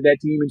Davis led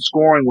that team in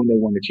scoring when they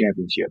won the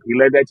championship. He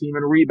led that team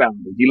in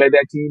rebounding. He led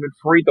that team in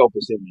free throw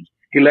percentage.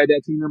 He led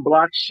that team in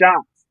block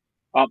shots.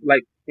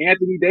 Like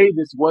Anthony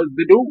Davis was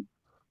the dude.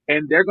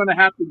 And they're going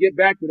to have to get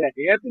back to that.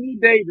 Anthony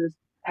Davis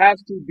has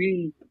to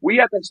be,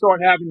 we have to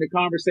start having the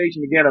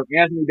conversation again of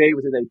Anthony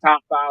Davis as a top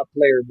 5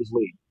 player in this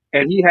league.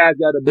 And he has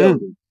that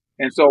ability.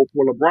 And so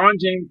for LeBron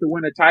James to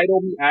win a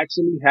title, he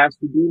actually has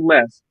to do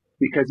less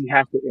because he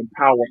has to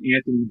empower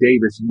Anthony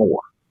Davis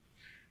more.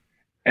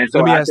 And so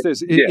let me ask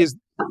this.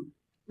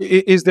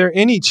 Is there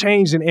any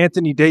change in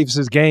Anthony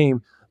Davis's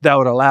game that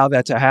would allow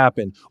that to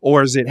happen?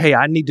 Or is it, hey,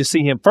 I need to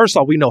see him, first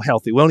off, we know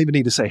healthy. We don't even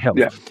need to say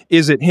healthy. Yeah.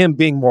 Is it him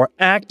being more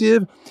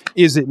active?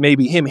 Is it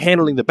maybe him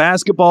handling the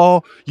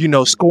basketball,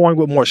 scoring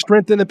with more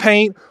strength in the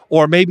paint?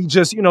 Or maybe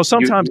just,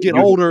 sometimes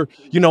older,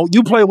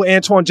 you play with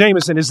Antoine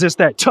Jameson, it's just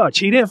that touch.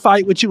 He didn't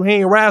fight with you, he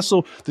ain't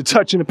wrestle. The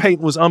touch in the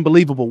paint was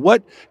unbelievable.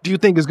 What do you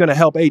think is going to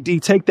help AD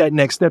take that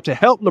next step to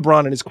help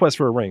LeBron in his quest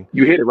for a ring?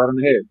 You hit it right on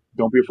the head.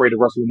 Don't be afraid to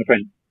wrestle in the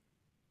paint.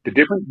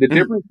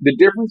 The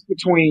difference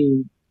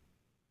between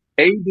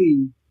AD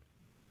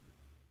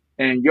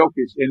and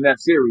Jokic in that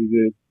series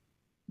is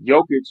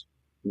Jokic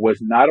was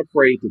not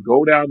afraid to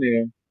go down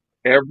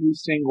there every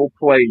single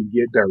play and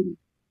get dirty.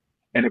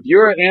 And if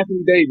you're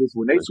Anthony Davis,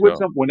 when they switch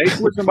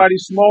somebody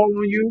small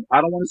on you,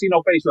 I don't want to see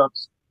no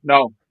face-ups.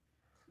 No.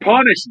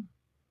 Punish him.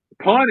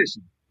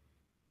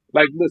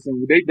 Like,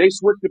 listen, they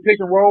switch the pick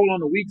and roll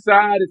on the weak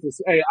side.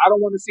 Hey, I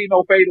don't want to see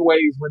no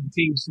fadeaways when the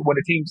team's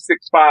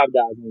 6'5"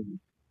 guys on you.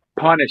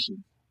 Punish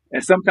him.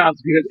 And sometimes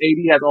because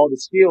AD has all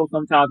the skills,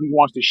 sometimes he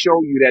wants to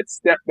show you that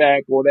step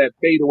back or that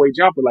fadeaway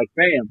jumper. Like,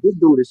 fam, this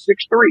dude is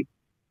 6'3".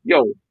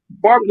 Yo,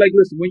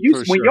 listen, when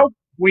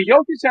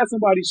Jokic has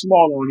somebody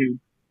small on him,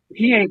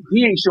 he ain't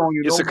showing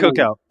you. It's no a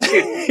cookout.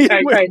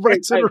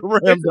 It's a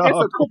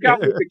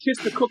cookout with the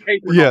kiss the cook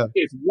apron. Yeah.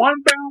 It's 1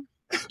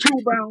 bounce, 2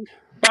 bounce,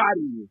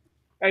 body.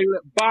 Hey,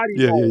 look, body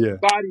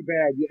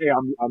bag. Yeah,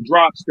 I'm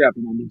drop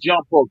stepping, I'm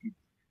jump poking,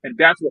 and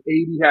that's what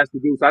AD has to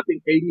do. So I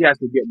think AD has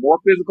to get more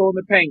physical in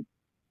the paint.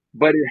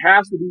 But it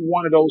has to be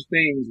one of those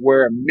things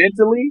where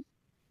mentally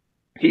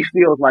he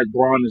feels like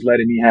Braun is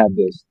letting me have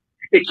this.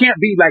 It can't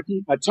be like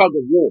a tug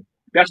of war.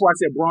 That's why I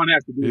said Braun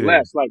has to do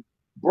less. Like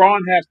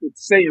Braun has to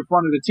say in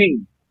front of the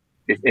team,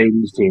 it's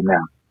AD's team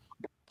now.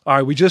 All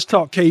right, we just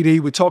talked KD.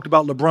 We talked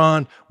about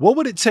LeBron. What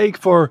would it take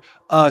for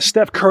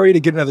Steph Curry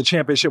to get another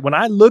championship? When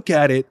I look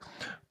at it,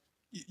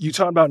 you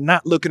talking about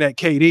not looking at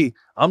KD.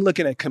 I'm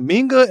looking at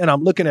Kuminga and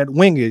I'm looking at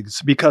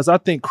wingers because I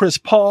think Chris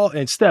Paul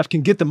and Steph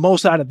can get the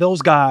most out of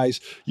those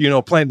guys,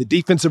 playing the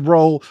defensive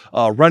role,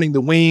 running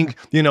the wing,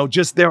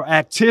 just their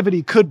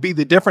activity could be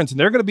the difference. And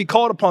they're going to be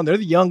called upon. They're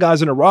the young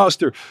guys in the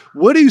roster.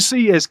 What do you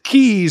see as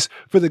keys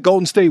for the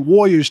Golden State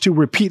Warriors to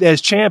repeat as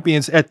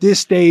champions at this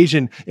stage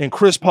in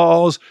Chris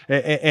Paul's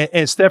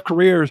and Steph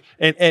careers?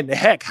 And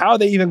heck, how are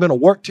they even going to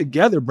work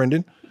together,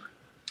 Brendan?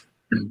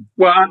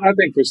 Well, I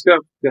think for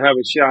Steph to have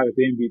a shot at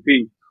the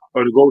MVP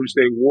or the Golden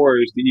State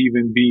Warriors to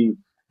even be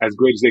as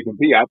great as they can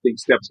be, I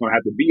think Steph's going to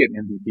have to be at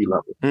MVP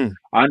level.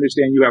 I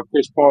understand you have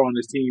Chris Paul on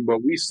this team,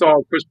 but we saw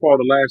Chris Paul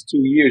the last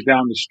 2 years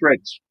down the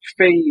stretch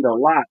fade a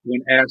lot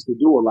when asked to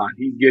do a lot.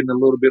 He's getting a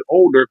little bit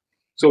older,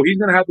 so he's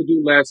going to have to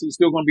do less. He's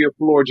still going to be a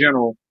floor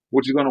general,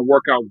 which is going to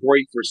work out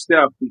great for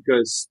Steph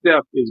because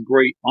Steph is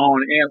great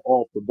on and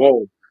off the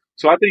ball.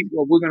 So I think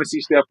we're going to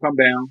see Steph come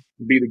down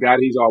and be the guy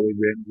that he's always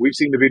been. We've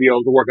seen the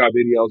videos, the workout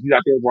videos. He's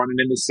out there running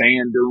in the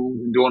sand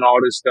dunes and doing all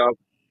this stuff,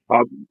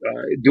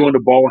 doing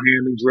the ball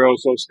handling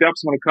drill. So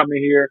Steph's going to come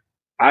in here.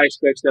 I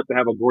expect Steph to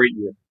have a great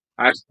year.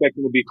 I expect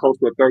him to be close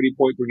to a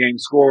 30-point per game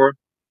scorer.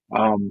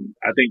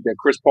 I think that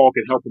Chris Paul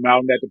can help him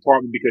out in that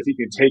department because he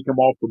can take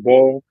him off the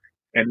ball.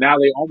 And now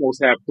they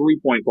almost have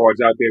 3-point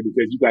guards out there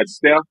because you got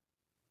Steph,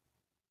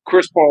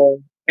 Chris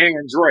Paul,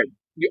 and Dre.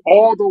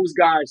 All those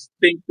guys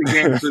think the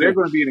game, so they're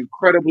going to be an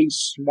incredibly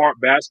smart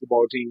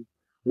basketball team.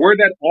 Where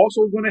that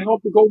also is going to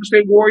help the Golden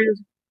State Warriors,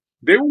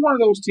 they were one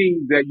of those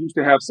teams that used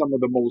to have some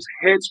of the most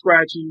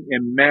head-scratching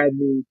and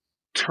maddening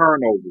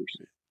turnovers.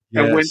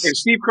 Yes. And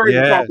Steve Kerr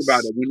talked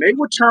about it. When they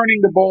were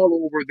turning the ball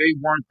over, they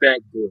weren't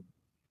that good.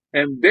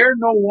 And they're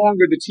no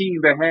longer the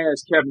team that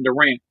has Kevin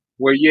Durant,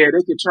 where,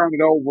 they could turn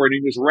it over and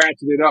then just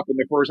ratchet it up in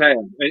the first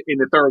half, in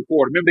the third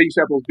quarter. Remember they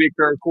used to have those big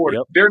third quarters?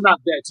 Yep. They're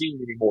not that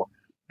team anymore.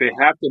 They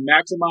have to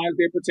maximize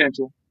their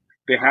potential.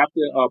 They have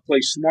to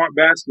play smart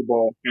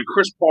basketball. And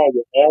Chris Paul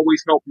will always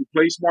help you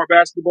play smart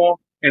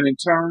basketball. And in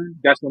turn,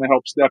 that's going to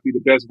help Steph be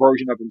the best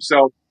version of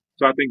himself.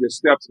 So I think that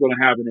Steph's going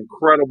to have an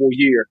incredible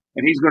year,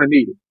 and he's going to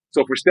need it.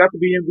 So for Steph to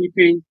be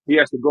MVP, he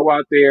has to go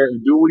out there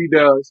and do what he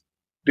does.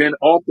 Then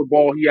off the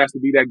ball, he has to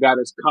be that guy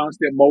that's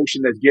constant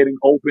motion, that's getting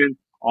open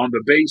on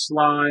the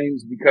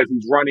baselines because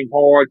he's running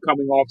hard,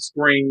 coming off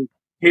screen,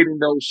 hitting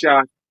those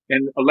shots.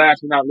 And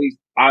last but not least,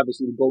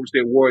 obviously the Golden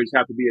State Warriors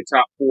have to be a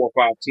top 4 or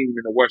 5 team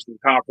in the Western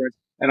Conference.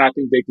 And I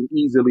think they can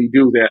easily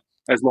do that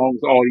as long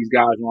as all these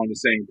guys are on the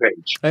same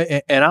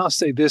page. And I'll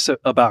say this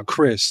about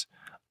Chris.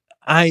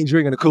 I ain't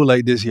drinking the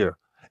Kool-Aid this year.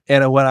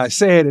 And when I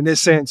say it in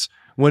this sense,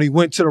 when he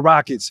went to the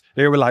Rockets,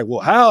 they were like, well,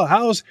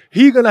 how's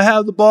he going to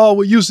have the ball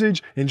with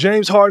usage and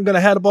James Harden going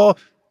to have the ball?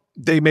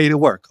 They made it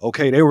work.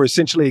 Okay. They were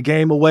essentially a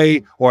game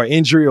away or an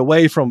injury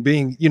away from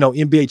being,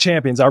 NBA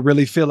champions. I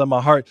really feel in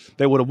my heart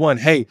they would have won.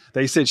 Hey,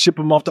 they said ship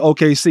him off to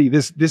OKC.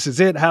 This is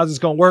it. How's this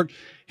going to work?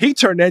 He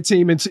turned that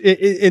team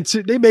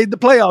into they made the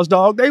playoffs,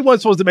 dog. They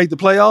weren't supposed to make the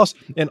playoffs,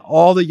 and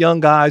all the young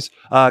guys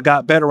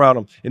got better around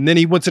him. And then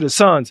he went to the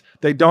Suns.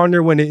 They darn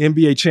near win the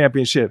NBA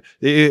championship.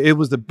 It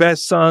was the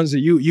best Suns that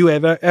you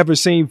have ever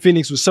seen.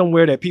 Phoenix was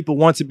somewhere that people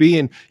want to be,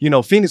 and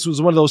Phoenix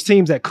was one of those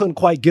teams that couldn't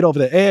quite get over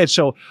the edge.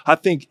 So I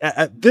think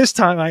at this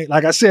time,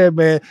 like I said,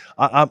 man,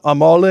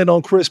 I'm all in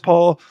on Chris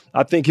Paul.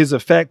 I think his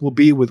effect will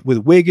be with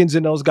Wiggins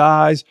and those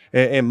guys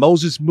and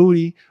Moses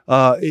Moody,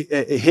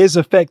 his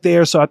effect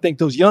there. So I think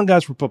those young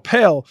guys will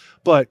propel,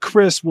 but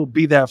Chris will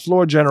be that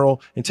floor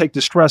general and take the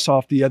stress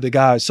off the other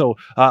guys. So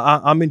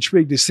I'm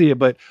intrigued to see it.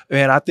 But,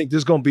 man, I think this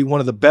is going to be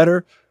one of the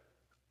better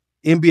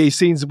NBA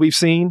seasons we've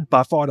seen,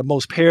 by far the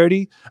most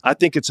parity. I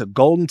think it's a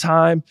golden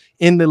time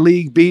in the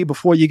league, B,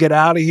 before you get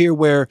out of here,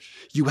 where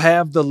you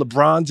have the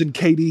LeBrons and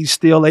KDs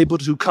still able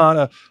to kind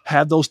of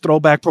have those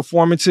throwback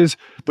performances,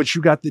 but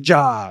you got the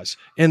Jaws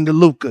and the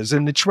Lucas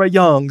and the Trae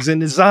Youngs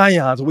and the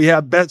Zions. We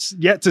have bets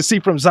yet to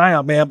see from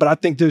Zion, man, but I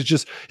think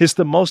it's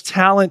the most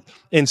talent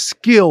and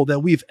skill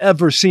that we've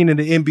ever seen in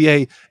the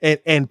NBA,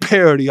 and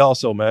parity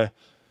also, man.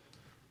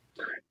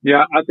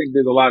 Yeah, I think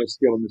there's a lot of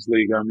skill in this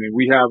league. I mean,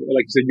 we have,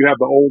 like you said, you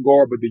have the old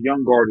guard, but the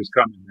young guard is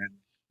coming, man.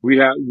 When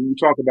you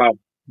talk about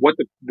what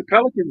the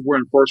Pelicans were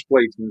in first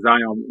place when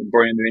Zion and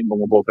Brandon Ingram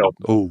were both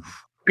healthy. Ooh.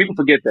 People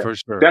forget that. For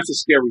sure. That's a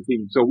scary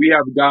team. So we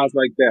have guys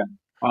like that.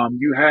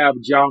 You have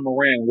John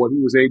Moran, what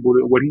he's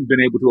been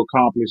able to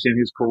accomplish in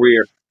his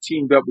career,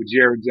 teamed up with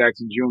Jaren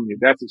Jackson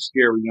Jr. That's a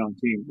scary young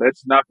team.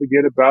 Let's not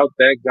forget about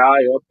that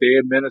guy up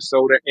there in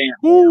Minnesota,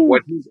 Ant-Man,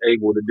 what he's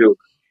able to do.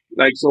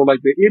 The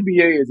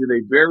NBA is in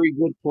a very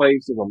good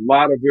place. There's a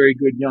lot of very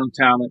good young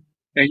talent,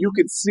 and you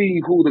can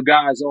see who the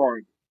guys are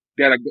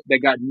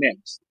that got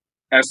next.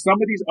 As some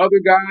of these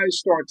other guys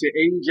start to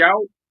age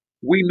out,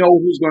 we know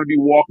who's going to be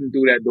walking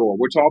through that door.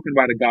 We're talking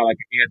about a guy like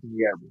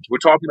Anthony Edwards.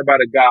 We're talking about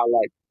a guy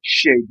like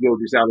Shea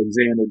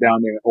Gilgeous-Alexander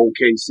down there at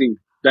OKC.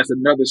 That's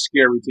another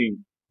scary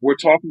team.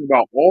 We're talking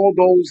about all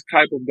those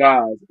type of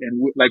guys, and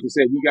like I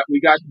said,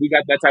 we got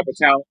that type of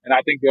talent, and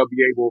I think they'll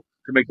be able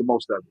to make the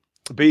most of it.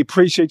 B,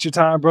 appreciate your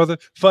time, brother.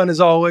 Fun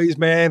as always,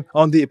 man.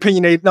 On the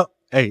opinionated note,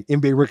 hey,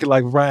 NBA rookie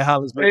like Ryan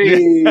Hollins,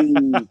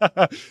 man.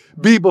 Hey.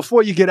 B,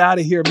 before you get out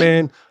of here,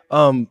 man,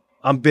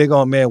 I'm big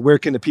on, man, where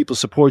can the people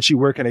support you?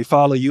 Where can they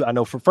follow you? I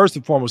know first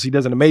and foremost, he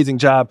does an amazing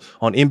job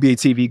on NBA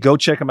TV. Go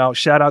check him out.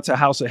 Shout out to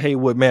House of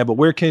Haywood, man. But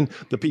where can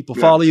the people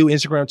follow you?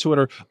 Instagram,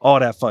 Twitter, all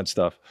that fun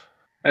stuff.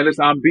 And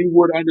listen, I'm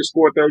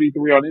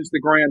bwood_33 on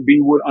Instagram,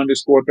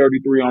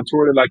 bwood_33 on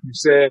Twitter, like you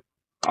said.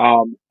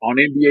 On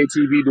NBA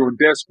TV doing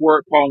desk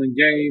work, calling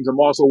games. I'm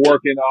also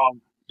working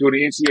doing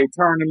the NCAA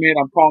tournament.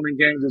 I'm calling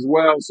games as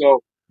well. So,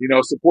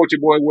 support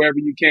your boy wherever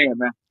you can,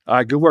 man. All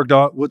right, good work,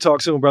 dog. We'll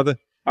talk soon, brother.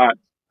 All right.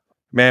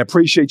 Man,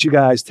 appreciate you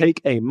guys.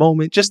 Take a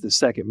moment, just a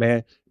second,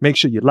 man. Make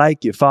sure you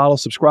like, you follow,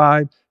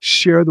 subscribe,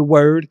 share the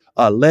word.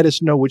 Let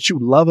us know what you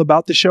love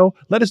about the show.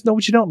 Let us know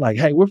what you don't like.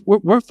 Hey,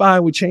 we're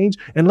fine with change.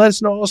 And let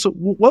us know also,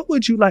 what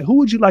would you like? Who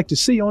would you like to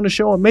see on the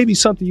show? And maybe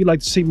something you'd like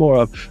to see more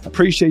of.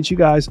 Appreciate you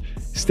guys.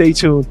 Stay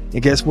tuned.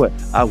 And guess what?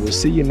 I will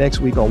see you next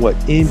week on What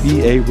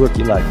NBA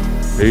Rookie Like.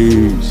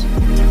 Peace.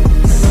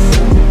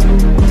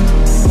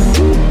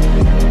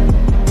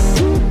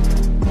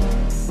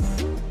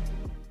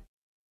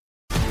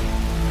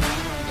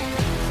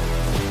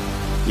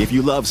 If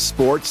you love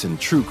sports and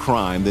true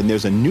crime, then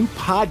there's a new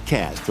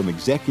podcast from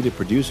executive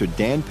producer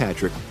Dan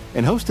Patrick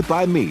and hosted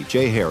by me,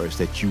 Jay Harris,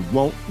 that you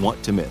won't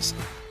want to miss.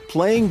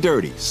 Playing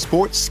Dirty: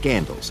 Sports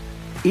Scandals.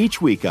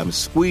 Each week, I'm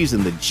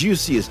squeezing the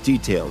juiciest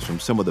details from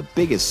some of the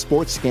biggest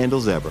sports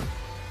scandals ever.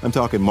 I'm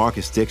talking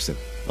Marcus Dixon,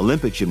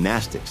 Olympic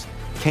gymnastics,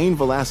 Cain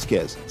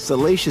Velasquez,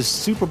 salacious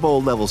Super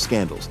Bowl-level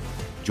scandals.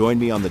 Join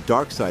me on the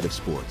dark side of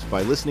sports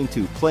by listening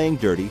to Playing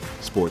Dirty: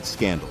 Sports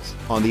Scandals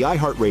on the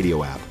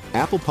iHeartRadio app,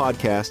 Apple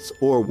Podcasts,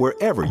 or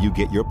wherever you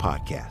get your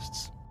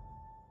podcasts.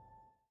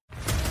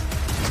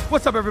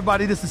 What's up,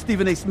 everybody? This is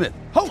Stephen A. Smith,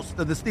 host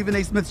of the Stephen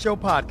A. Smith Show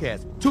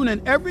podcast. Tune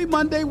in every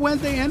Monday,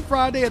 Wednesday, and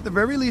Friday at the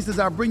very least as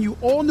I bring you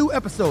all new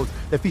episodes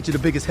that feature the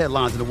biggest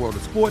headlines in the world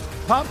of sports,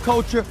 pop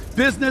culture,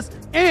 business,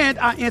 and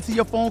I answer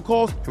your phone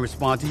calls and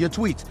respond to your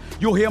tweets.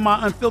 You'll hear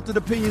my unfiltered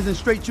opinions and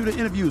straight-shooter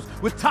interviews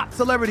with top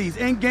celebrities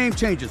and game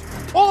changers.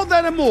 All of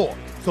that and more.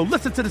 So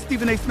listen to the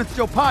Stephen A. Smith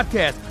Show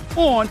podcast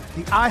on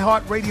the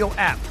iHeartRadio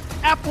app,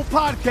 Apple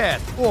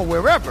Podcasts, or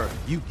wherever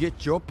you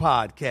get your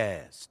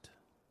podcast.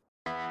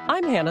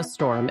 I'm Hannah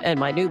Storm, and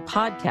my new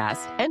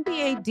podcast,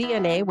 NBA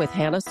DNA with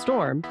Hannah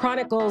Storm,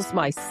 chronicles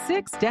my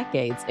 6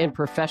 decades in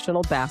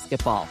professional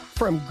basketball.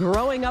 From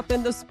growing up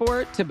in the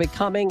sport to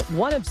becoming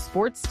one of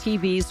sports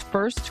TV's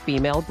first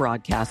female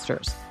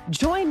broadcasters.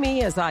 Join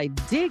me as I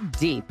dig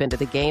deep into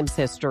the game's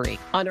history,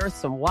 unearth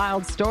some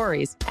wild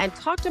stories, and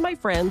talk to my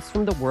friends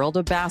from the world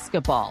of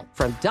basketball,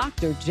 from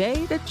Dr.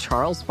 J to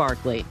Charles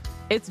Barkley.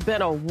 It's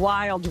been a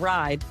wild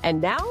ride,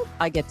 and now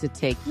I get to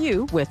take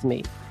you with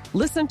me.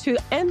 Listen to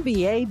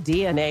NBA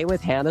DNA with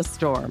Hannah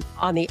Storm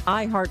on the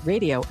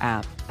iHeartRadio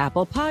app,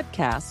 Apple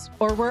Podcasts,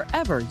 or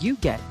wherever you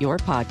get your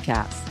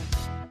podcasts.